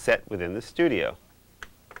that was set within the studio.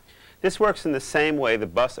 This works in the same way the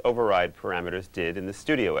bus override parameters did in the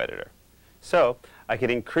studio editor. So I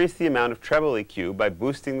could increase the amount of treble EQ by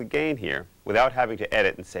boosting the gain here without having to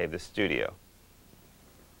edit and save the studio.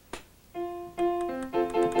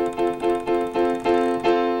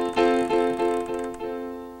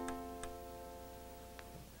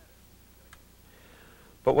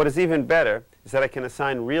 But what is even better is that I can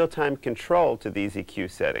assign real-time control to these EQ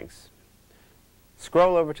settings.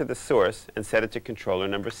 Scroll over to the source and set it to controller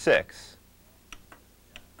number 6.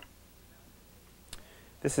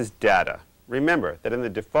 This is data. Remember that in the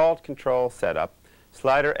default control setup,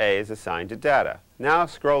 slider A is assigned to data. Now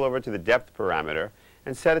scroll over to the depth parameter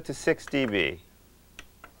and set it to 6 dB.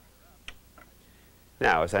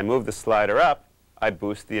 Now, as I move the slider up, I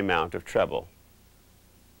boost the amount of treble.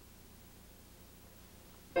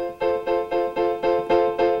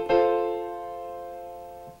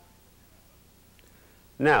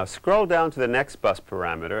 Now, scroll down to the next bus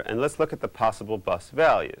parameter and let's look at the possible bus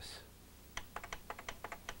values.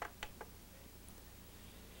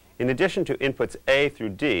 In addition to inputs A through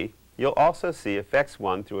D, you'll also see effects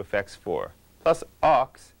 1 through effects 4, plus aux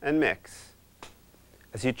and mix.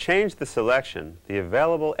 As you change the selection, the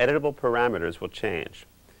available editable parameters will change.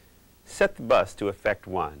 Set the bus to effect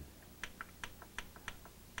 1.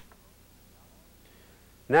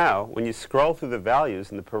 Now, when you scroll through the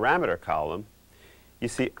values in the parameter column, you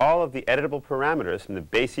see all of the editable parameters from the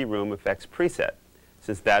Basie Room Effects preset,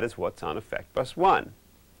 since that is what's on effect bus 1.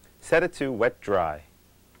 Set it to wet-dry.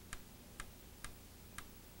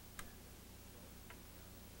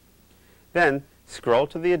 Then scroll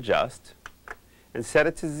to the adjust and set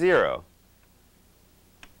it to 0.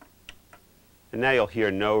 And now you'll hear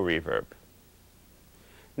no reverb.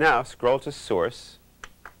 Now scroll to source.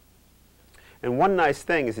 And one nice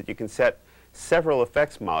thing is that you can set several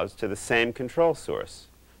effects mods to the same control source.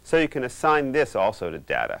 So you can assign this also to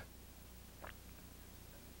data.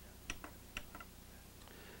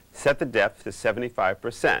 Set the depth to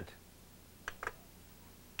 75%.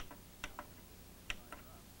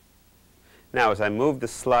 Now, as I move the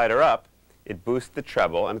slider up, it boosts the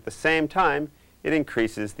treble, and at the same time, it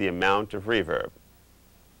increases the amount of reverb.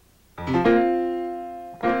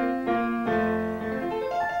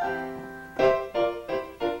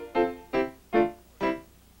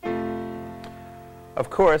 Of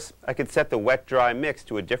course, I could set the wet-dry mix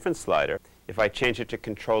to a different slider. If I change it to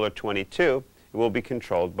controller 22, it will be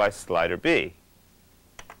controlled by slider B.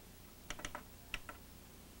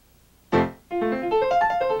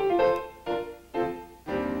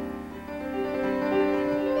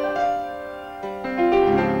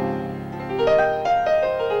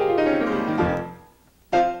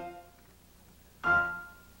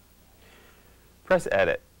 Press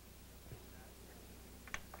Edit.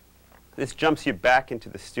 This jumps you back into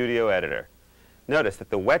the studio editor. Notice that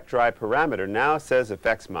the wet-dry parameter now says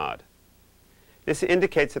effects mod. This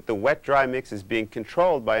indicates that the wet-dry mix is being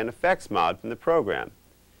controlled by an effects mod from the program.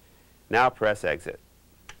 Now press Exit.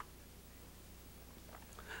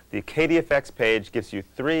 The KDFX page gives you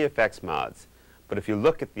 3 effects mods, but if you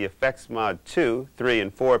look at the effects mod 2, 3,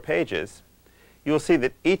 and 4 pages, you will see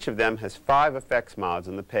that each of them has 5 effects mods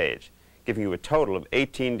on the page, giving you a total of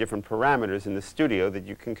 18 different parameters in the studio that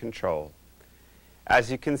you can control.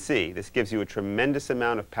 As you can see, this gives you a tremendous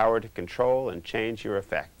amount of power to control and change your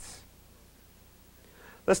effects.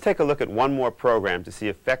 Let's take a look at one more program to see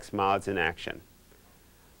effects mods in action.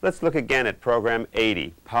 Let's look again at program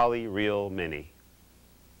 80, Poly Real Mini.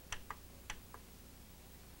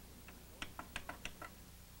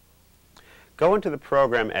 Go into the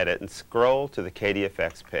Program Edit and scroll to the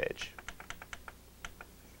KDFX page.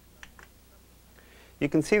 You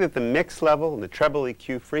can see that the mix level and the treble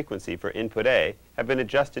EQ frequency for input A have been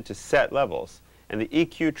adjusted to set levels, and the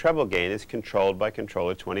EQ treble gain is controlled by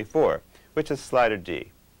controller 24, which is slider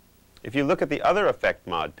D. If you look at the other effect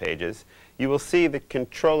mod pages, you will see that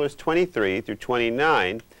controllers 23 through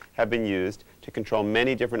 29 have been used to control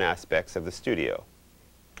many different aspects of the studio.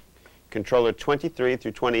 Controller 23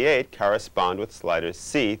 through 28 correspond with sliders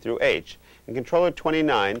C through H, and controller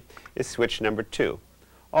 29 is switch number 2.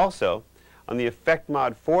 Also, on the Effect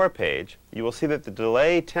Mod 4 page, you will see that the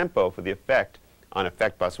delay tempo for the effect on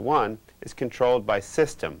Effect Bus 1 is controlled by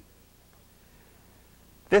System.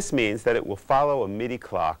 This means that it will follow a MIDI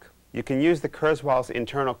clock. You can use the Kurzweil's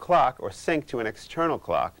internal clock or sync to an external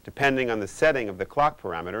clock, depending on the setting of the clock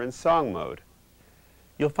parameter in song mode.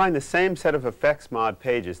 You'll find the same set of effects mod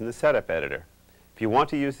pages in the setup editor. If you want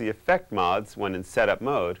to use the effect mods when in setup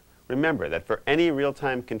mode, remember that for any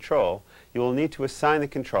real-time control, you will need to assign the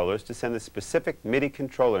controllers to send the specific MIDI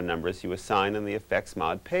controller numbers you assign on the effects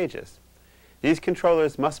mod pages. These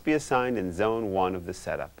controllers must be assigned in zone 1 of the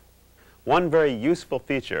setup. One very useful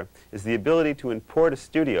feature is the ability to import a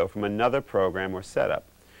studio from another program or setup.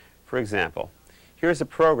 For example, here's a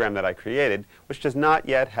program that I created which does not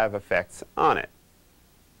yet have effects on it.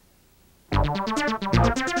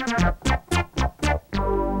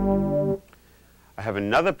 I have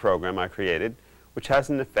another program I created which has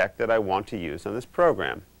an effect that I want to use on this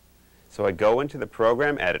program. So I go into the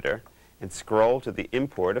Program Editor and scroll to the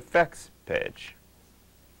Import Effects page.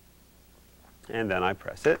 And then I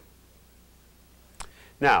press it.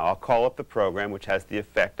 Now I'll call up the program which has the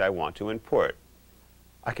effect I want to import.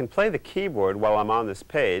 I can play the keyboard while I'm on this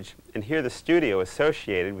page and hear the studio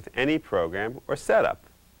associated with any program or setup.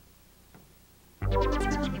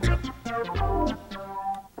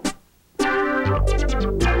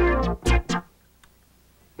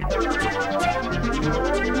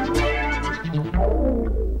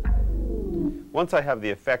 Once I have the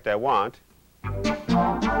effect I want,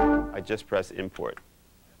 I just press Import.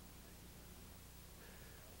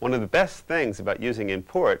 One of the best things about using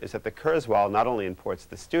Import is that the Kurzweil not only imports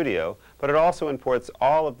the studio, but it also imports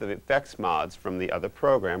all of the effects mods from the other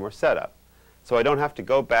program or setup. So I don't have to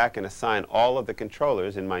go back and assign all of the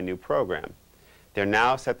controllers in my new program. They're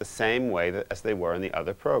now set the same way as they were in the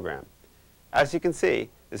other program. As you can see,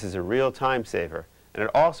 this is a real time saver, and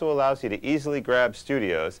it also allows you to easily grab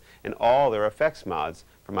studios and all their effects mods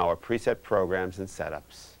from our preset programs and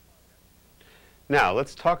setups. Now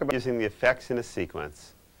let's talk about using the effects in a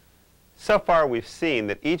sequence. So far we've seen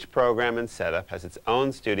that each program and setup has its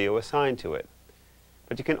own studio assigned to it.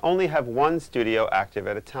 But you can only have one studio active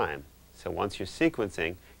at a time. So once you're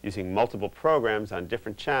sequencing using multiple programs on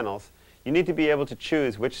different channels, you need to be able to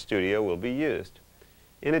choose which studio will be used.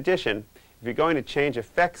 In addition, if you're going to change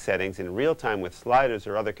effect settings in real time with sliders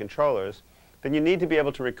or other controllers, then you need to be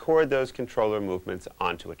able to record those controller movements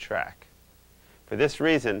onto a track. For this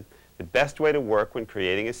reason, the best way to work when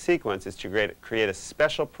creating a sequence is to create a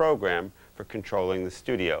special program for controlling the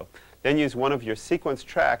studio. Then use one of your sequence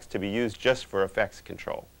tracks to be used just for effects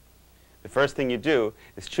control. The first thing you do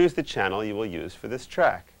is choose the channel you will use for this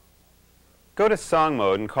track. Go to Song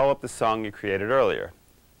Mode and call up the song you created earlier.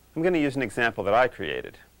 I'm going to use an example that I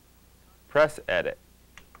created. Press Edit.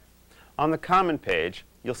 On the Common page,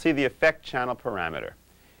 you'll see the Effect Channel parameter.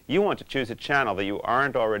 You want to choose a channel that you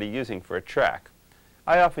aren't already using for a track.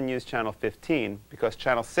 I often use channel 15 because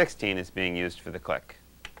channel 16 is being used for the click.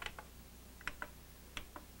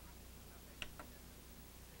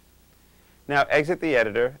 Now exit the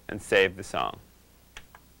editor and save the song.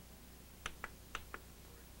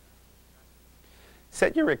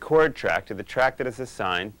 Set your record track to the track that is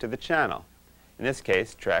assigned to the channel. In this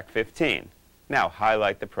case, track 15. Now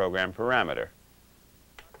highlight the program parameter.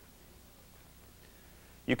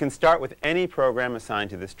 You can start with any program assigned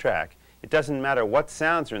to this track. It doesn't matter what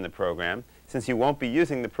sounds are in the program, since you won't be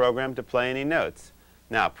using the program to play any notes.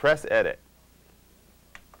 Now press Edit.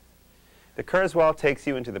 The Kurzweil takes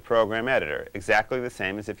you into the program editor, exactly the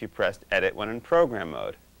same as if you pressed Edit when in program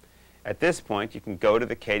mode. At this point, you can go to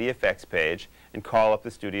the KDFX page and call up the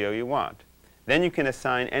studio you want. Then you can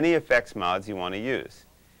assign any effects mods you want to use.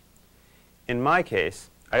 In my case,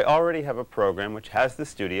 I already have a program which has the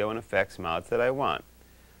studio and effects mods that I want.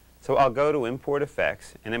 So I'll go to Import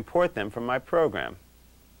Effects and import them from my program.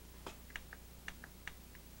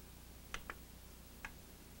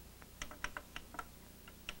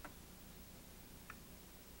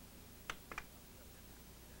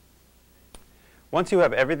 Once you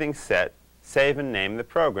have everything set, save and name the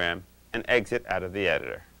program and exit out of the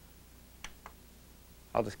editor.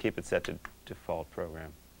 I'll just keep it set to default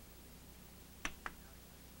program.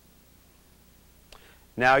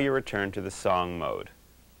 Now you return to the song mode.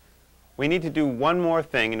 We need to do one more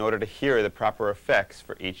thing in order to hear the proper effects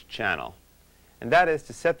for each channel, and that is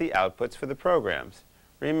to set the outputs for the programs.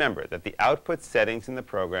 Remember that the output settings in the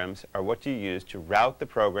programs are what you use to route the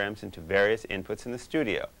programs into various inputs in the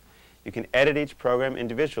studio. You can edit each program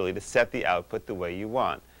individually to set the output the way you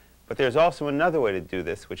want, but there's also another way to do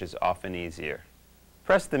this which is often easier.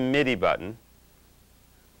 Press the MIDI button,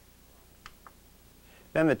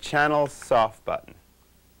 then the Channel Soft button.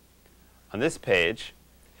 On this page,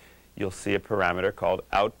 you'll see a parameter called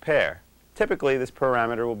OutPair. Typically, this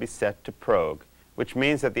parameter will be set to Prog, which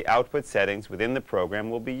means that the output settings within the program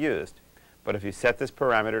will be used. But if you set this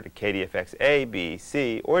parameter to KDFX A, B,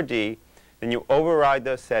 C, or D, then you override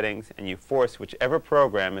those settings and you force whichever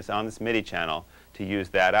program is on this MIDI channel to use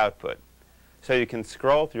that output. So you can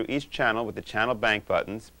scroll through each channel with the channel bank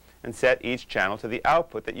buttons and set each channel to the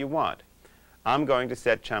output that you want. I'm going to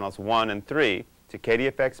set channels 1 and 3 to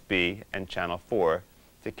KDFX B and channel 4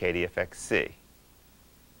 to KDFX C.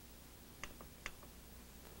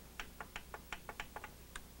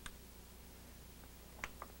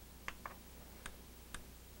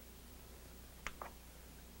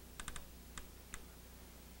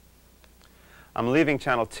 I'm leaving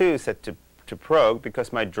channel 2 set to Prog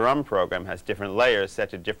because my drum program has different layers set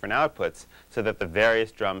to different outputs so that the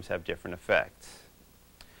various drums have different effects.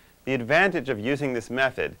 The advantage of using this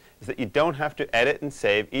method is that you don't have to edit and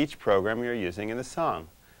save each program you're using in the song.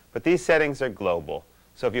 But these settings are global,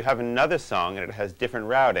 so if you have another song and it has different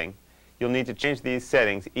routing, you'll need to change these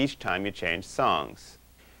settings each time you change songs.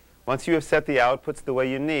 Once you have set the outputs the way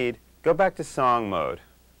you need, go back to song mode.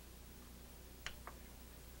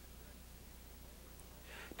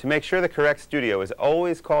 To make sure the correct studio is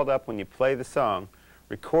always called up when you play the song,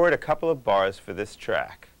 record a couple of bars for this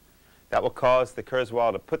track. That will cause the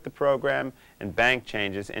kurzweil to put the program and bank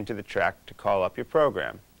changes into the track to call up your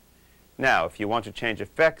program. Now, if you want to change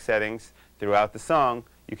effect settings throughout the song,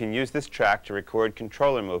 you can use this track to record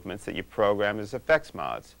controller movements that you program as effects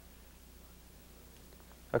mods.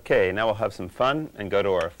 Okay, now we'll have some fun and go to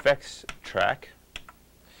our effects track.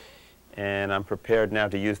 And I'm prepared now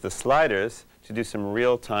to use the sliders to do some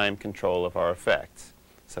real-time control of our effects.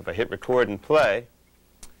 So if I hit record and play,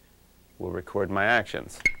 we'll record my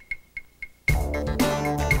actions.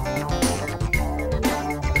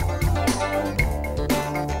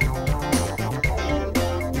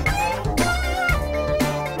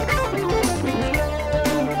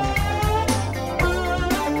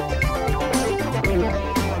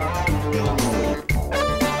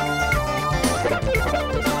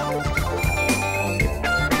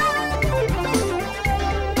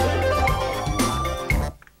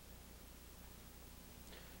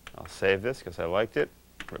 I'll save this because I liked it,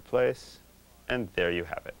 replace, and there you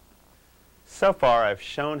have it. So far, I've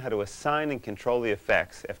shown how to assign and control the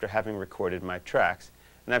effects after having recorded my tracks,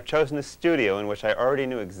 and I've chosen a studio in which I already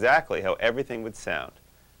knew exactly how everything would sound.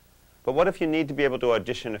 But what if you need to be able to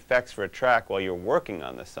audition effects for a track while you're working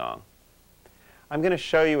on the song? I'm going to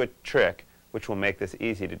show you a trick which will make this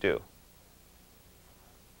easy to do.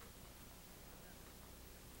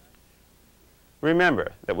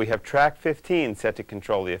 Remember that we have track 15 set to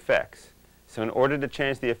control the effects. So in order to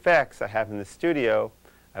change the effects I have in the studio,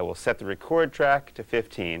 I will set the record track to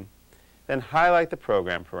 15, then highlight the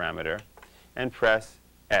program parameter, and press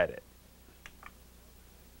Edit.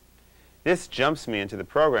 This jumps me into the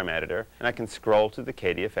program editor, and I can scroll to the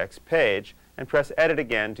KDFX page and press Edit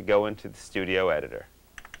again to go into the studio editor.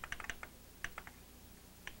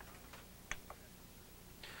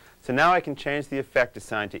 So now I can change the effect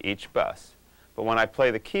assigned to each bus. But when I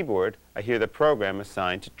play the keyboard, I hear the program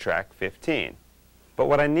assigned to track 15. But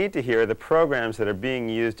what I need to hear are the programs that are being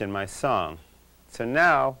used in my song. So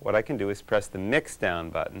now what I can do is press the Mix Down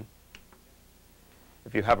button.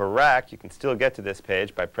 If you have a rack, you can still get to this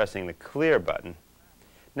page by pressing the Clear button.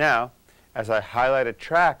 Now, as I highlight a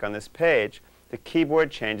track on this page, the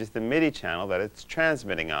keyboard changes the MIDI channel that it's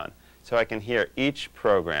transmitting on, so I can hear each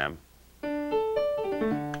program.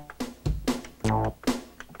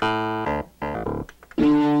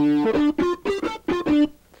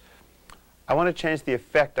 I want to change the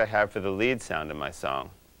effect I have for the lead sound in my song.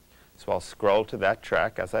 So I'll scroll to that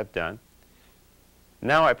track as I've done.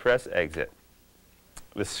 Now I press exit.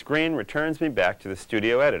 The screen returns me back to the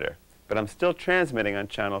studio editor, but I'm still transmitting on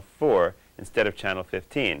channel 4 instead of channel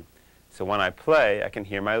 15. So when I play, I can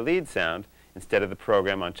hear my lead sound instead of the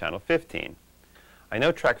program on channel 15. I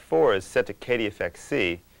know track 4 is set to KD-Effects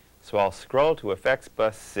C, so I'll scroll to Effects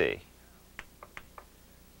Bus C.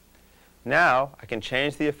 Now I can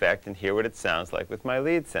change the effect and hear what it sounds like with my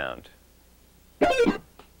lead sound.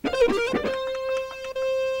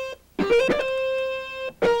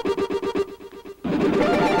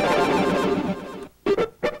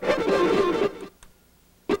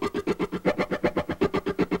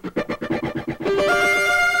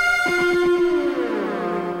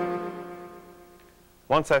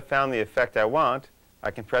 Once I've found the effect I want,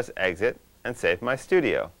 I can press exit and save my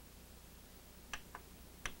studio.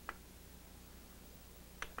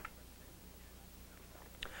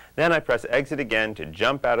 Then I press exit again to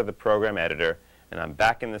jump out of the program editor, and I'm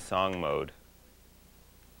back in the song mode.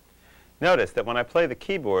 Notice that when I play the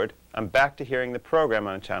keyboard, I'm back to hearing the program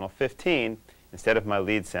on channel 15 instead of my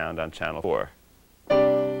lead sound on channel 4.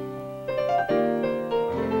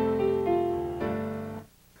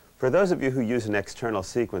 For those of you who use an external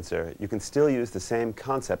sequencer, you can still use the same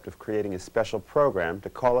concept of creating a special program to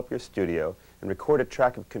call up your studio and record a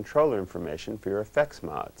track of controller information for your effects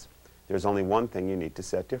mods. There's only one thing you need to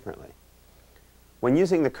set differently. When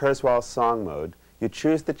using the Kurzweil song mode, you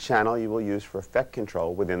choose the channel you will use for effect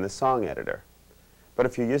control within the song editor. But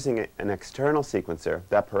if you're using an external sequencer,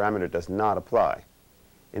 that parameter does not apply.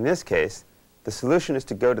 In this case, the solution is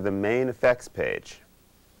to go to the main effects page.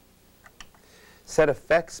 Set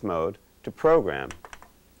effects mode to program.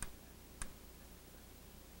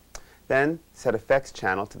 Then set effects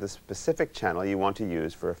channel to the specific channel you want to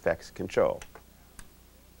use for effects control.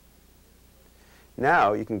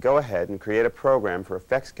 Now you can go ahead and create a program for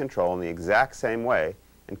effects control in the exact same way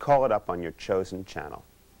and call it up on your chosen channel.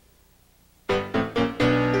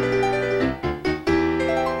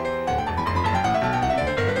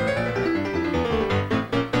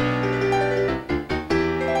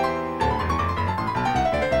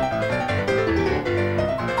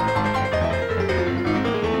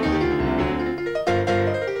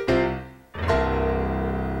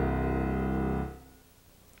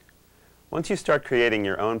 Once you start creating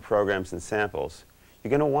your own programs and samples, you're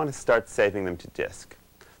going to want to start saving them to disk.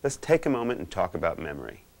 Let's take a moment and talk about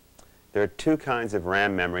memory. There are two kinds of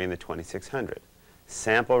RAM memory in the 2600,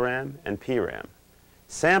 sample RAM and PRAM.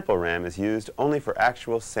 Sample RAM is used only for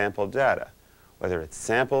actual sample data, whether it's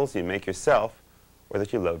samples you make yourself or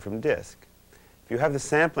that you load from disk. If you have the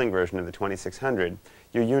sampling version of the 2600,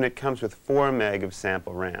 your unit comes with 4 meg of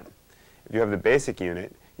sample RAM. If you have the basic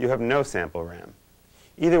unit, you have no sample RAM.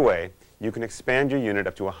 Either way, you can expand your unit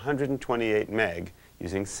up to 128 meg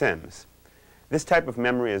using SIMs. This type of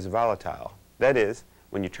memory is volatile. That is,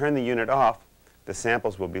 when you turn the unit off, the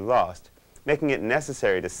samples will be lost, making it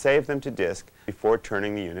necessary to save them to disk before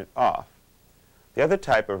turning the unit off. The other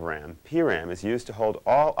type of RAM, PRAM, is used to hold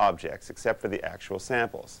all objects except for the actual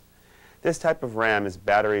samples. This type of RAM is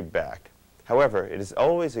battery-backed. However, it is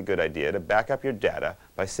always a good idea to back up your data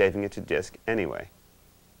by saving it to disk anyway.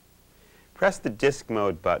 Press the Disk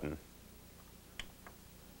Mode button.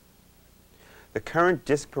 The current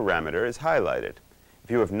disk parameter is highlighted. If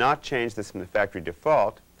you have not changed this from the factory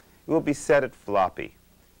default, it will be set at floppy.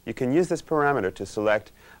 You can use this parameter to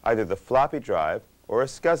select either the floppy drive or a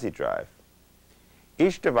SCSI drive.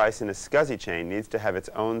 Each device in a SCSI chain needs to have its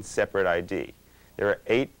own separate ID. There are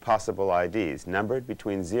 8 possible IDs, numbered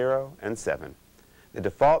between 0 and 7. The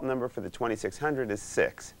default number for the 2600 is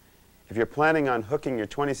 6. If you're planning on hooking your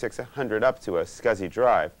 2600 up to a SCSI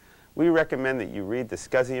drive, we recommend that you read the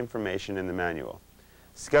SCSI information in the manual.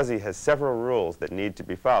 SCSI has several rules that need to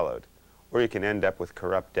be followed, or you can end up with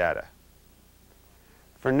corrupt data.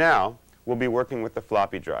 For now, we'll be working with the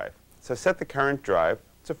floppy drive, so set the current drive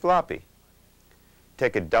to floppy.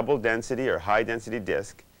 Take a double density or high density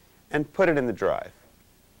disk and put it in the drive.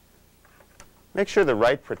 Make sure the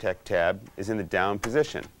Write Protect tab is in the down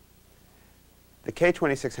position. The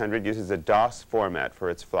K2600 uses a DOS format for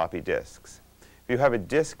its floppy disks. If you have a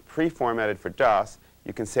disk pre-formatted for DOS,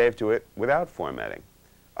 you can save to it without formatting.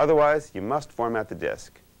 Otherwise, you must format the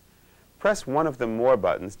disk. Press one of the More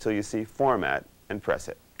buttons till you see Format and press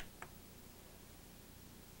it.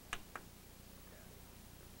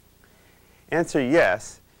 Answer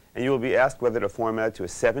yes, and you will be asked whether to format to a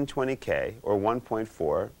 720K or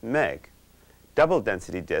 1.4 meg. Double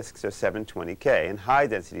density disks are 720K and high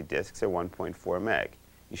density disks are 1.4 meg.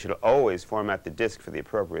 You should always format the disk for the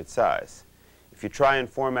appropriate size. If you try and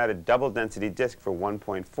format a double density disk for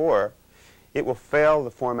 1.4, it will fail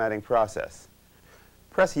the formatting process.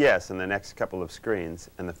 Press Yes in the next couple of screens,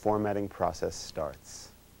 and the formatting process starts.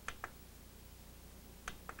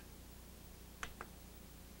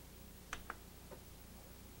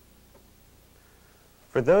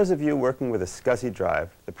 For those of you working with a SCSI drive,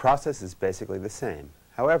 the process is basically the same.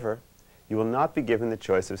 However, you will not be given the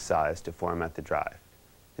choice of size to format the drive.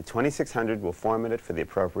 The 2600 will format it for the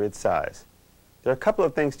appropriate size. There are a couple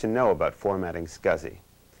of things to know about formatting SCSI.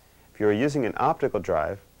 If you are using an optical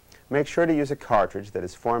drive, make sure to use a cartridge that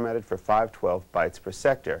is formatted for 512 bytes per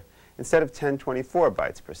sector instead of 1024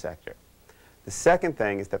 bytes per sector. The second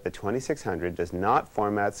thing is that the 2600 does not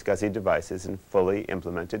format SCSI devices in fully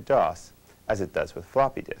implemented DOS, as it does with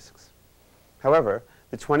floppy disks. However,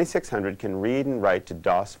 the 2600 can read and write to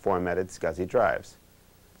DOS-formatted SCSI drives.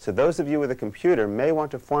 So those of you with a computer may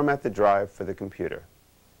want to format the drive for the computer.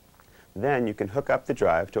 Then you can hook up the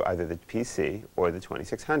drive to either the PC or the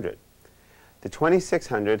 2600. The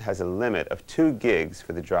 2600 has a limit of 2 gigs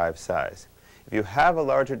for the drive size. If you have a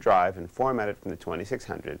larger drive and format it from the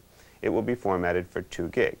 2600, it will be formatted for 2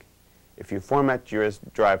 gig. If you format your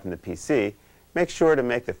drive from the PC, make sure to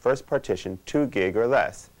make the first partition 2 gig or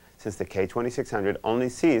less, since the k2600 only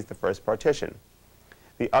sees the first partition.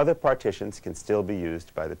 The other partitions can still be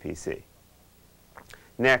used by the PC.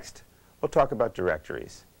 Next, we'll talk about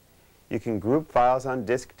directories. You can group files on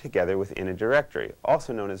disk together within a directory,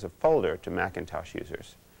 also known as a folder to Macintosh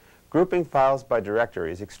users. Grouping files by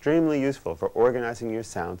directory is extremely useful for organizing your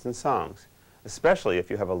sounds and songs, especially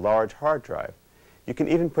if you have a large hard drive. You can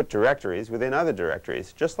even put directories within other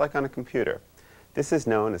directories, just like on a computer. This is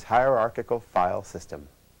known as hierarchical file system.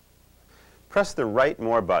 Press the Write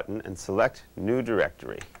More button and select New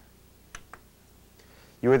Directory.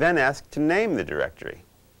 You are then asked to name the directory.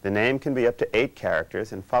 The name can be up to 8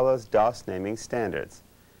 characters and follows DOS naming standards.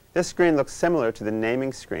 This screen looks similar to the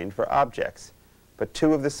naming screen for objects, but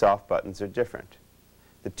 2 of the soft buttons are different.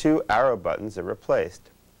 The 2 arrow buttons are replaced.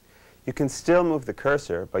 You can still move the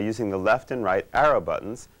cursor by using the left and right arrow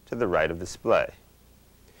buttons to the right of display.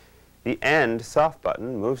 The End soft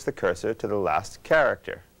button moves the cursor to the last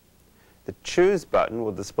character. The Choose button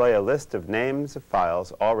will display a list of names of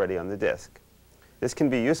files already on the disk. This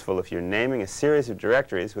can be useful if you're naming a series of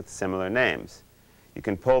directories with similar names. You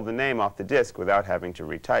can pull the name off the disk without having to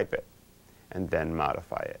retype it, and then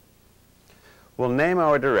modify it. We'll name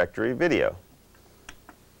our directory Video.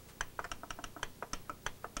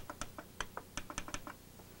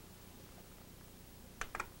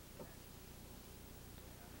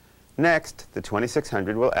 Next, the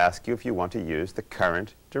 2600 will ask you if you want to use the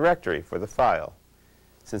current directory for the file.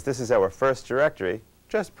 Since this is our first directory,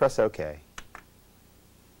 just press OK.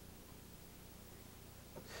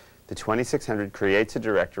 The 2600 creates a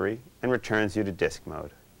directory and returns you to disk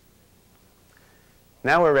mode.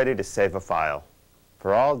 Now we're ready to save a file.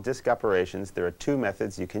 For all disk operations, there are 2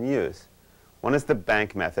 methods you can use. One is the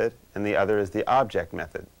bank method, and the other is the object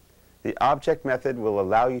method. The object method will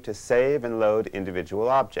allow you to save and load individual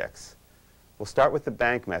objects. We'll start with the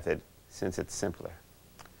bank method, since it's simpler.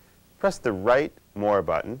 Press the Write More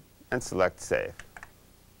button and select Save.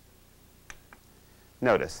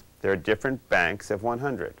 Notice there are different banks of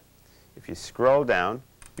 100. If you scroll down,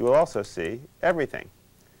 you will also see Everything,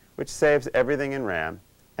 which saves everything in RAM,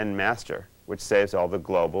 and Master, which saves all the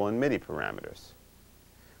global and MIDI parameters.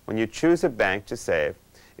 When you choose a bank to save,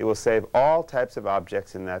 it will save all types of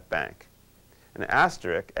objects in that bank. An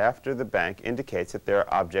asterisk after the bank indicates that there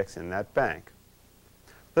are objects in that bank.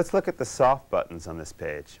 Let's look at the soft buttons on this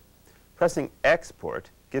page. Pressing Export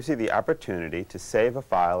gives you the opportunity to save a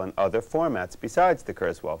file in other formats besides the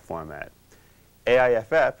Kurzweil format.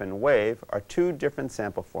 AIFF and WAV are 2 different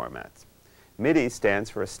sample formats. MIDI stands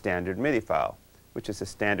for a standard MIDI file, which is a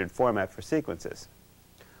standard format for sequences.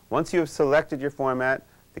 Once you have selected your format,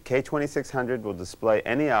 the k2600 will display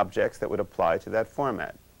any objects that would apply to that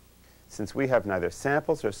format. Since we have neither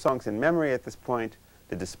samples or songs in memory at this point,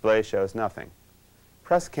 the display shows nothing.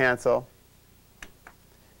 Press Cancel,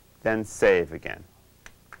 then Save again.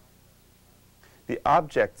 The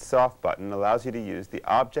Object soft button allows you to use the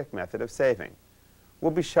object method of saving.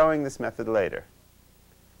 We'll be showing this method later.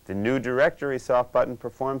 The New Directory soft button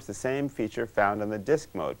performs the same feature found on the Disk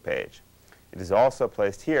Mode page. It is also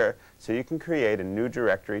placed here so you can create a new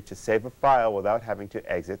directory to save a file without having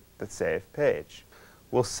to exit the Save page.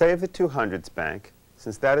 We'll save the 200s bank,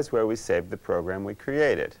 since that is where we saved the program we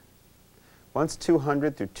created. Once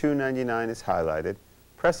 200 through 299 is highlighted,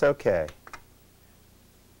 press OK.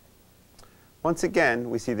 Once again,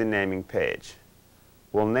 we see the naming page.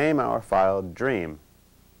 We'll name our file Dream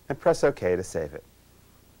and press OK to save it.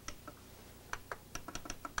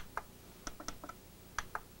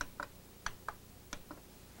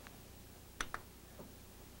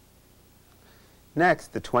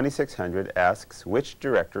 Next, the 2600 asks which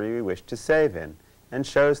directory we wish to save in and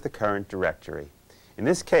shows the current directory. In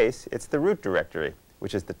this case, it's the root directory,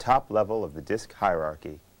 which is the top level of the disk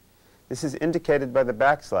hierarchy. This is indicated by the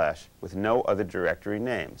backslash with no other directory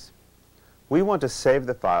names. We want to save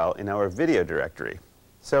the file in our video directory,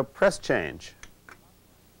 so press Change.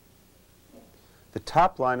 The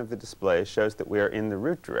top line of the display shows that we are in the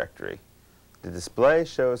root directory. The display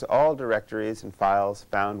shows all directories and files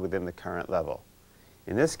found within the current level.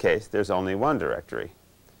 In this case, there's only one directory.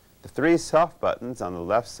 The three soft buttons on the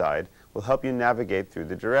left side will help you navigate through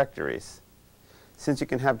the directories. Since you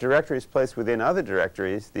can have directories placed within other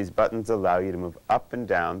directories, these buttons allow you to move up and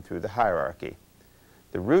down through the hierarchy.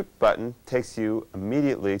 The root button takes you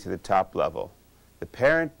immediately to the top level. The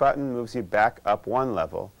parent button moves you back up one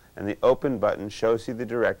level, and the open button shows you the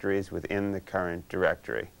directories within the current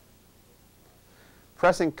directory.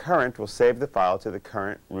 Pressing current will save the file to the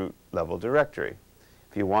current root level directory.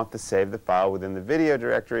 If you want to save the file within the video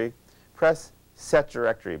directory, press Set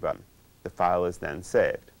Directory button. The file is then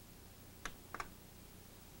saved.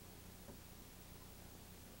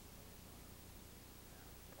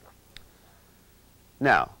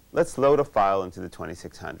 Now, let's load a file into the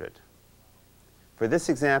 2600. For this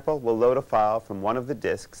example, we'll load a file from one of the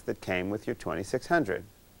disks that came with your 2600.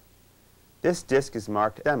 This disk is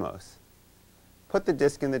marked Demos. Put the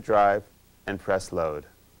disk in the drive and press Load.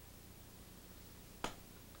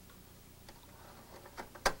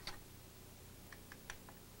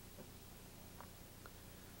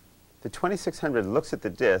 The 2600 looks at the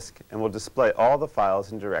disk and will display all the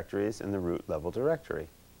files and directories in the root level directory.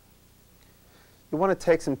 You want to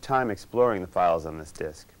take some time exploring the files on this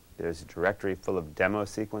disk. There's a directory full of demo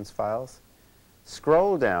sequence files.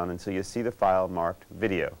 Scroll down until you see the file marked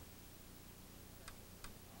Video.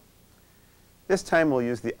 This time we'll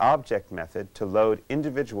use the object method to load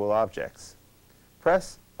individual objects.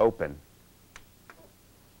 Press Open.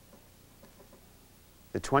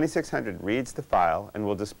 The 2600 reads the file and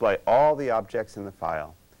will display all the objects in the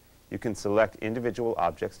file. You can select individual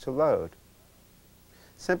objects to load.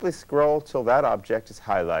 Simply scroll till that object is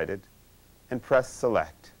highlighted and press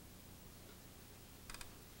Select.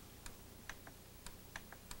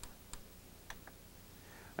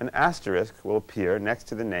 An asterisk will appear next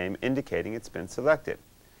to the name indicating it's been selected.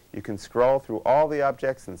 You can scroll through all the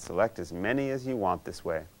objects and select as many as you want this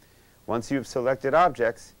way. Once you've selected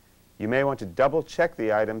objects, you may want to double-check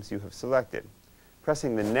the items you have selected.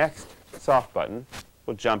 Pressing the Next soft button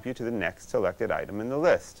will jump you to the next selected item in the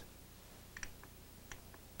list.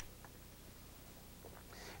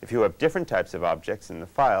 If you have different types of objects in the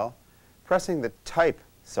file, pressing the Type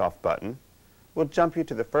soft button will jump you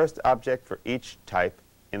to the first object for each type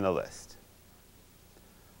in the list.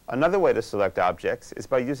 Another way to select objects is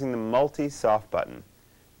by using the Multi-soft button.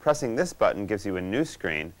 Pressing this button gives you a new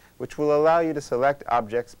screen which will allow you to select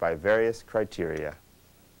objects by various criteria.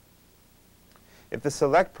 If the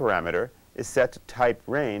Select parameter is set to Type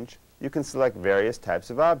Range, you can select various types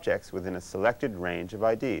of objects within a selected range of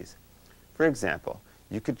IDs. For example,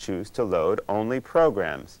 you could choose to load only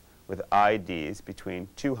programs with IDs between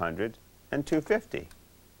 200 and 250.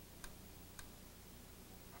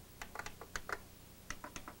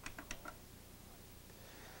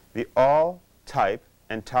 The All, Type,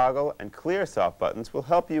 and Toggle and Clear soft buttons will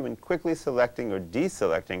help you in quickly selecting or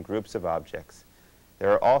deselecting groups of objects.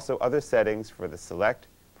 There are also other settings for the Select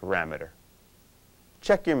parameter.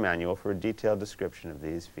 Check your manual for a detailed description of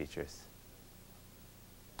these features.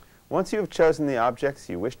 Once you have chosen the objects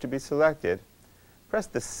you wish to be selected, press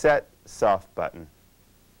the Set soft button.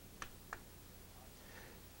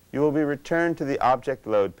 You will be returned to the Object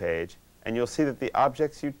Load page, and you'll see that the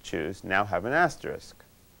objects you choose now have an asterisk,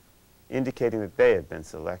 indicating that they have been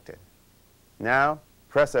selected. Now,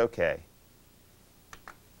 press OK.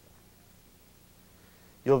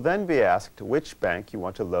 You'll then be asked which bank you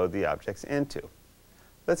want to load the objects into.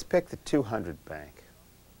 Let's pick the 200 bank.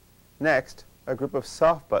 Next, a group of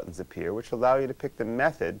soft buttons appear which allow you to pick the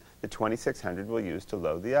method the 2600 will use to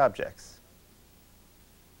load the objects.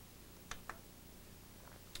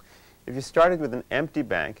 If you started with an empty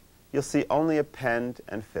bank, you'll see only Append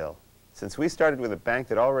and Fill. Since we started with a bank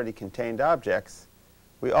that already contained objects,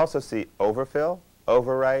 we also see Overfill,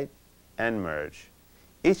 Overwrite, and Merge.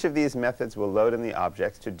 Each of these methods will load in the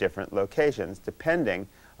objects to different locations depending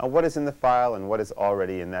on what is in the file and what is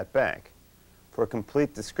already in that bank. For a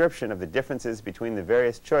complete description of the differences between the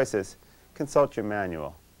various choices, consult your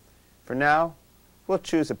manual. For now, we'll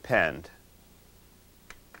choose Append.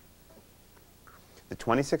 The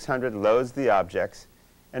 2600 loads the objects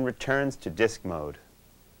and returns to disk mode.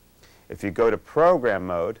 If you go to Program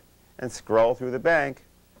mode and scroll through the bank,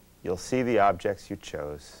 you'll see the objects you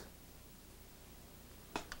chose.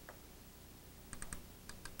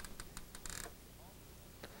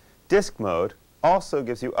 Disk mode also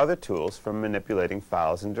gives you other tools for manipulating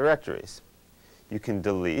files and directories. You can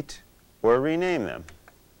delete or rename them.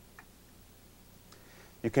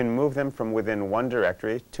 You can move them from within one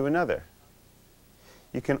directory to another.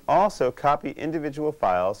 You can also copy individual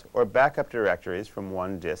files or backup directories from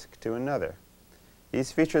one disk to another.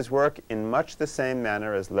 These features work in much the same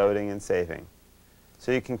manner as loading and saving,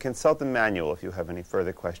 so you can consult the manual if you have any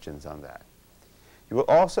further questions on that. You will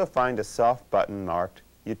also find a soft button marked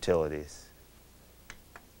Utilities.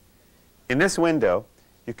 In this window,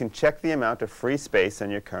 you can check the amount of free space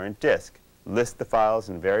on your current disk, list the files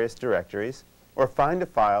in various directories, or find a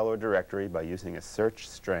file or directory by using a search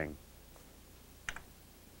string.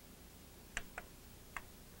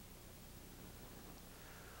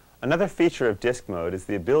 Another feature of disk mode is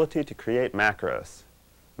the ability to create macros.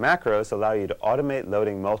 Macros allow you to automate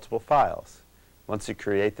loading multiple files. Once you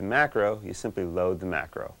create the macro, you simply load the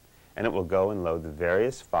macro, and it will go and load the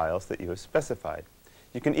various files that you have specified.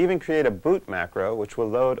 You can even create a boot macro, which will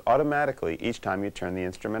load automatically each time you turn the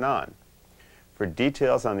instrument on. For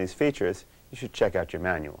details on these features, you should check out your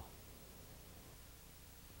manual.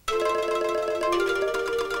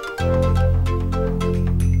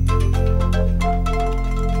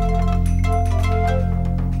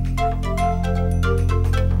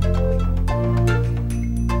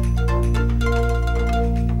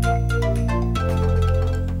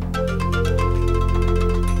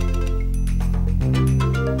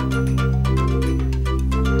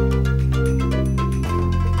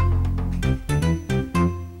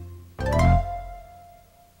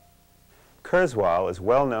 Kurzweil is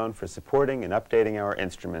well known for supporting and updating our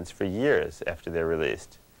instruments for years after they're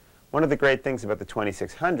released. One of the great things about the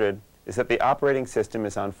 2600 is that the operating system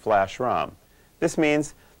is on flash ROM. This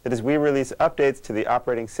means that as we release updates to the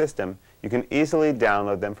operating system, you can easily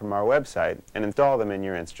download them from our website and install them in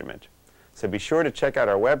your instrument. So be sure to check out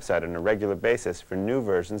our website on a regular basis for new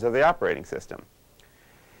versions of the operating system.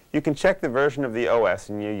 You can check the version of the OS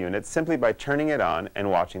in your unit simply by turning it on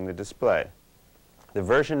and watching the display. The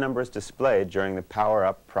version number is displayed during the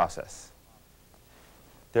power-up process.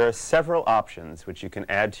 There are several options which you can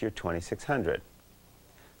add to your 2600.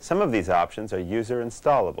 Some of these options are user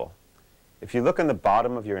installable. If you look on the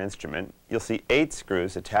bottom of your instrument, you'll see 8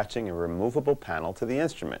 screws attaching a removable panel to the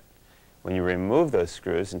instrument. When you remove those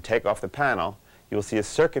screws and take off the panel, you will see a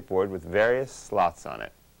circuit board with various slots on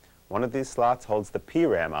it. One of these slots holds the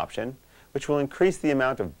PRAM option, which will increase the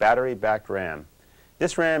amount of battery-backed RAM.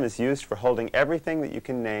 This RAM is used for holding everything that you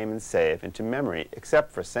can name and save into memory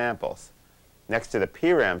except for samples. Next to the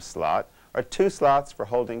PRAM slot are 2 slots for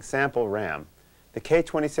holding sample RAM. The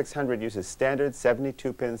K2600 uses standard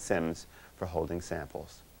 72-pin SIMs for holding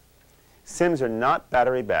samples. SIMs are not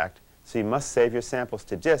battery-backed, so you must save your samples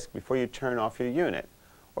to disk before you turn off your unit,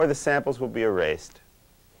 or the samples will be erased.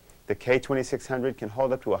 The K2600 can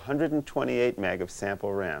hold up to 128 meg of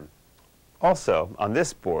sample RAM. Also, on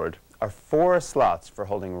this board are 4 slots for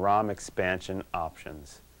holding ROM expansion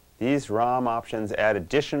options. These ROM options add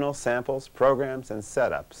additional samples, programs, and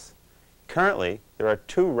setups. Currently, there are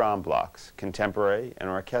 2 ROM blocks, contemporary and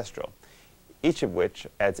orchestral, each of which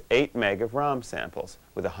adds 8 meg of ROM samples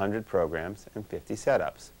with 100 programs and 50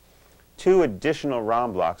 setups. 2 additional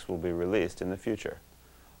ROM blocks will be released in the future.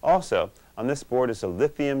 Also, on this board is a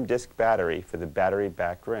lithium disk battery for the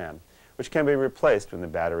battery-backed RAM, which can be replaced when the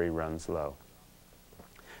battery runs low.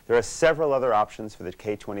 There are several other options for the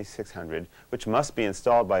K2600 which must be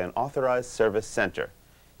installed by an authorized service center.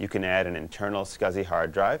 You can add an internal SCSI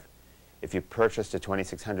hard drive. If you purchased a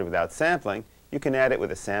 2600 without sampling, you can add it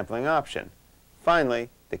with a sampling option. Finally,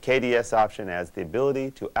 the KDS option adds the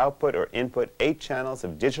ability to output or input 8 channels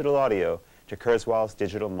of digital audio to Kurzweil's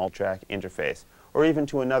digital multitrack interface, or even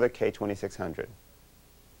to another K2600.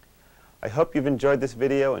 I hope you've enjoyed this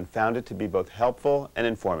video and found it to be both helpful and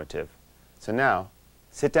informative. So now,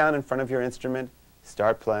 sit down in front of your instrument,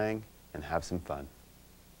 start playing, and have some fun.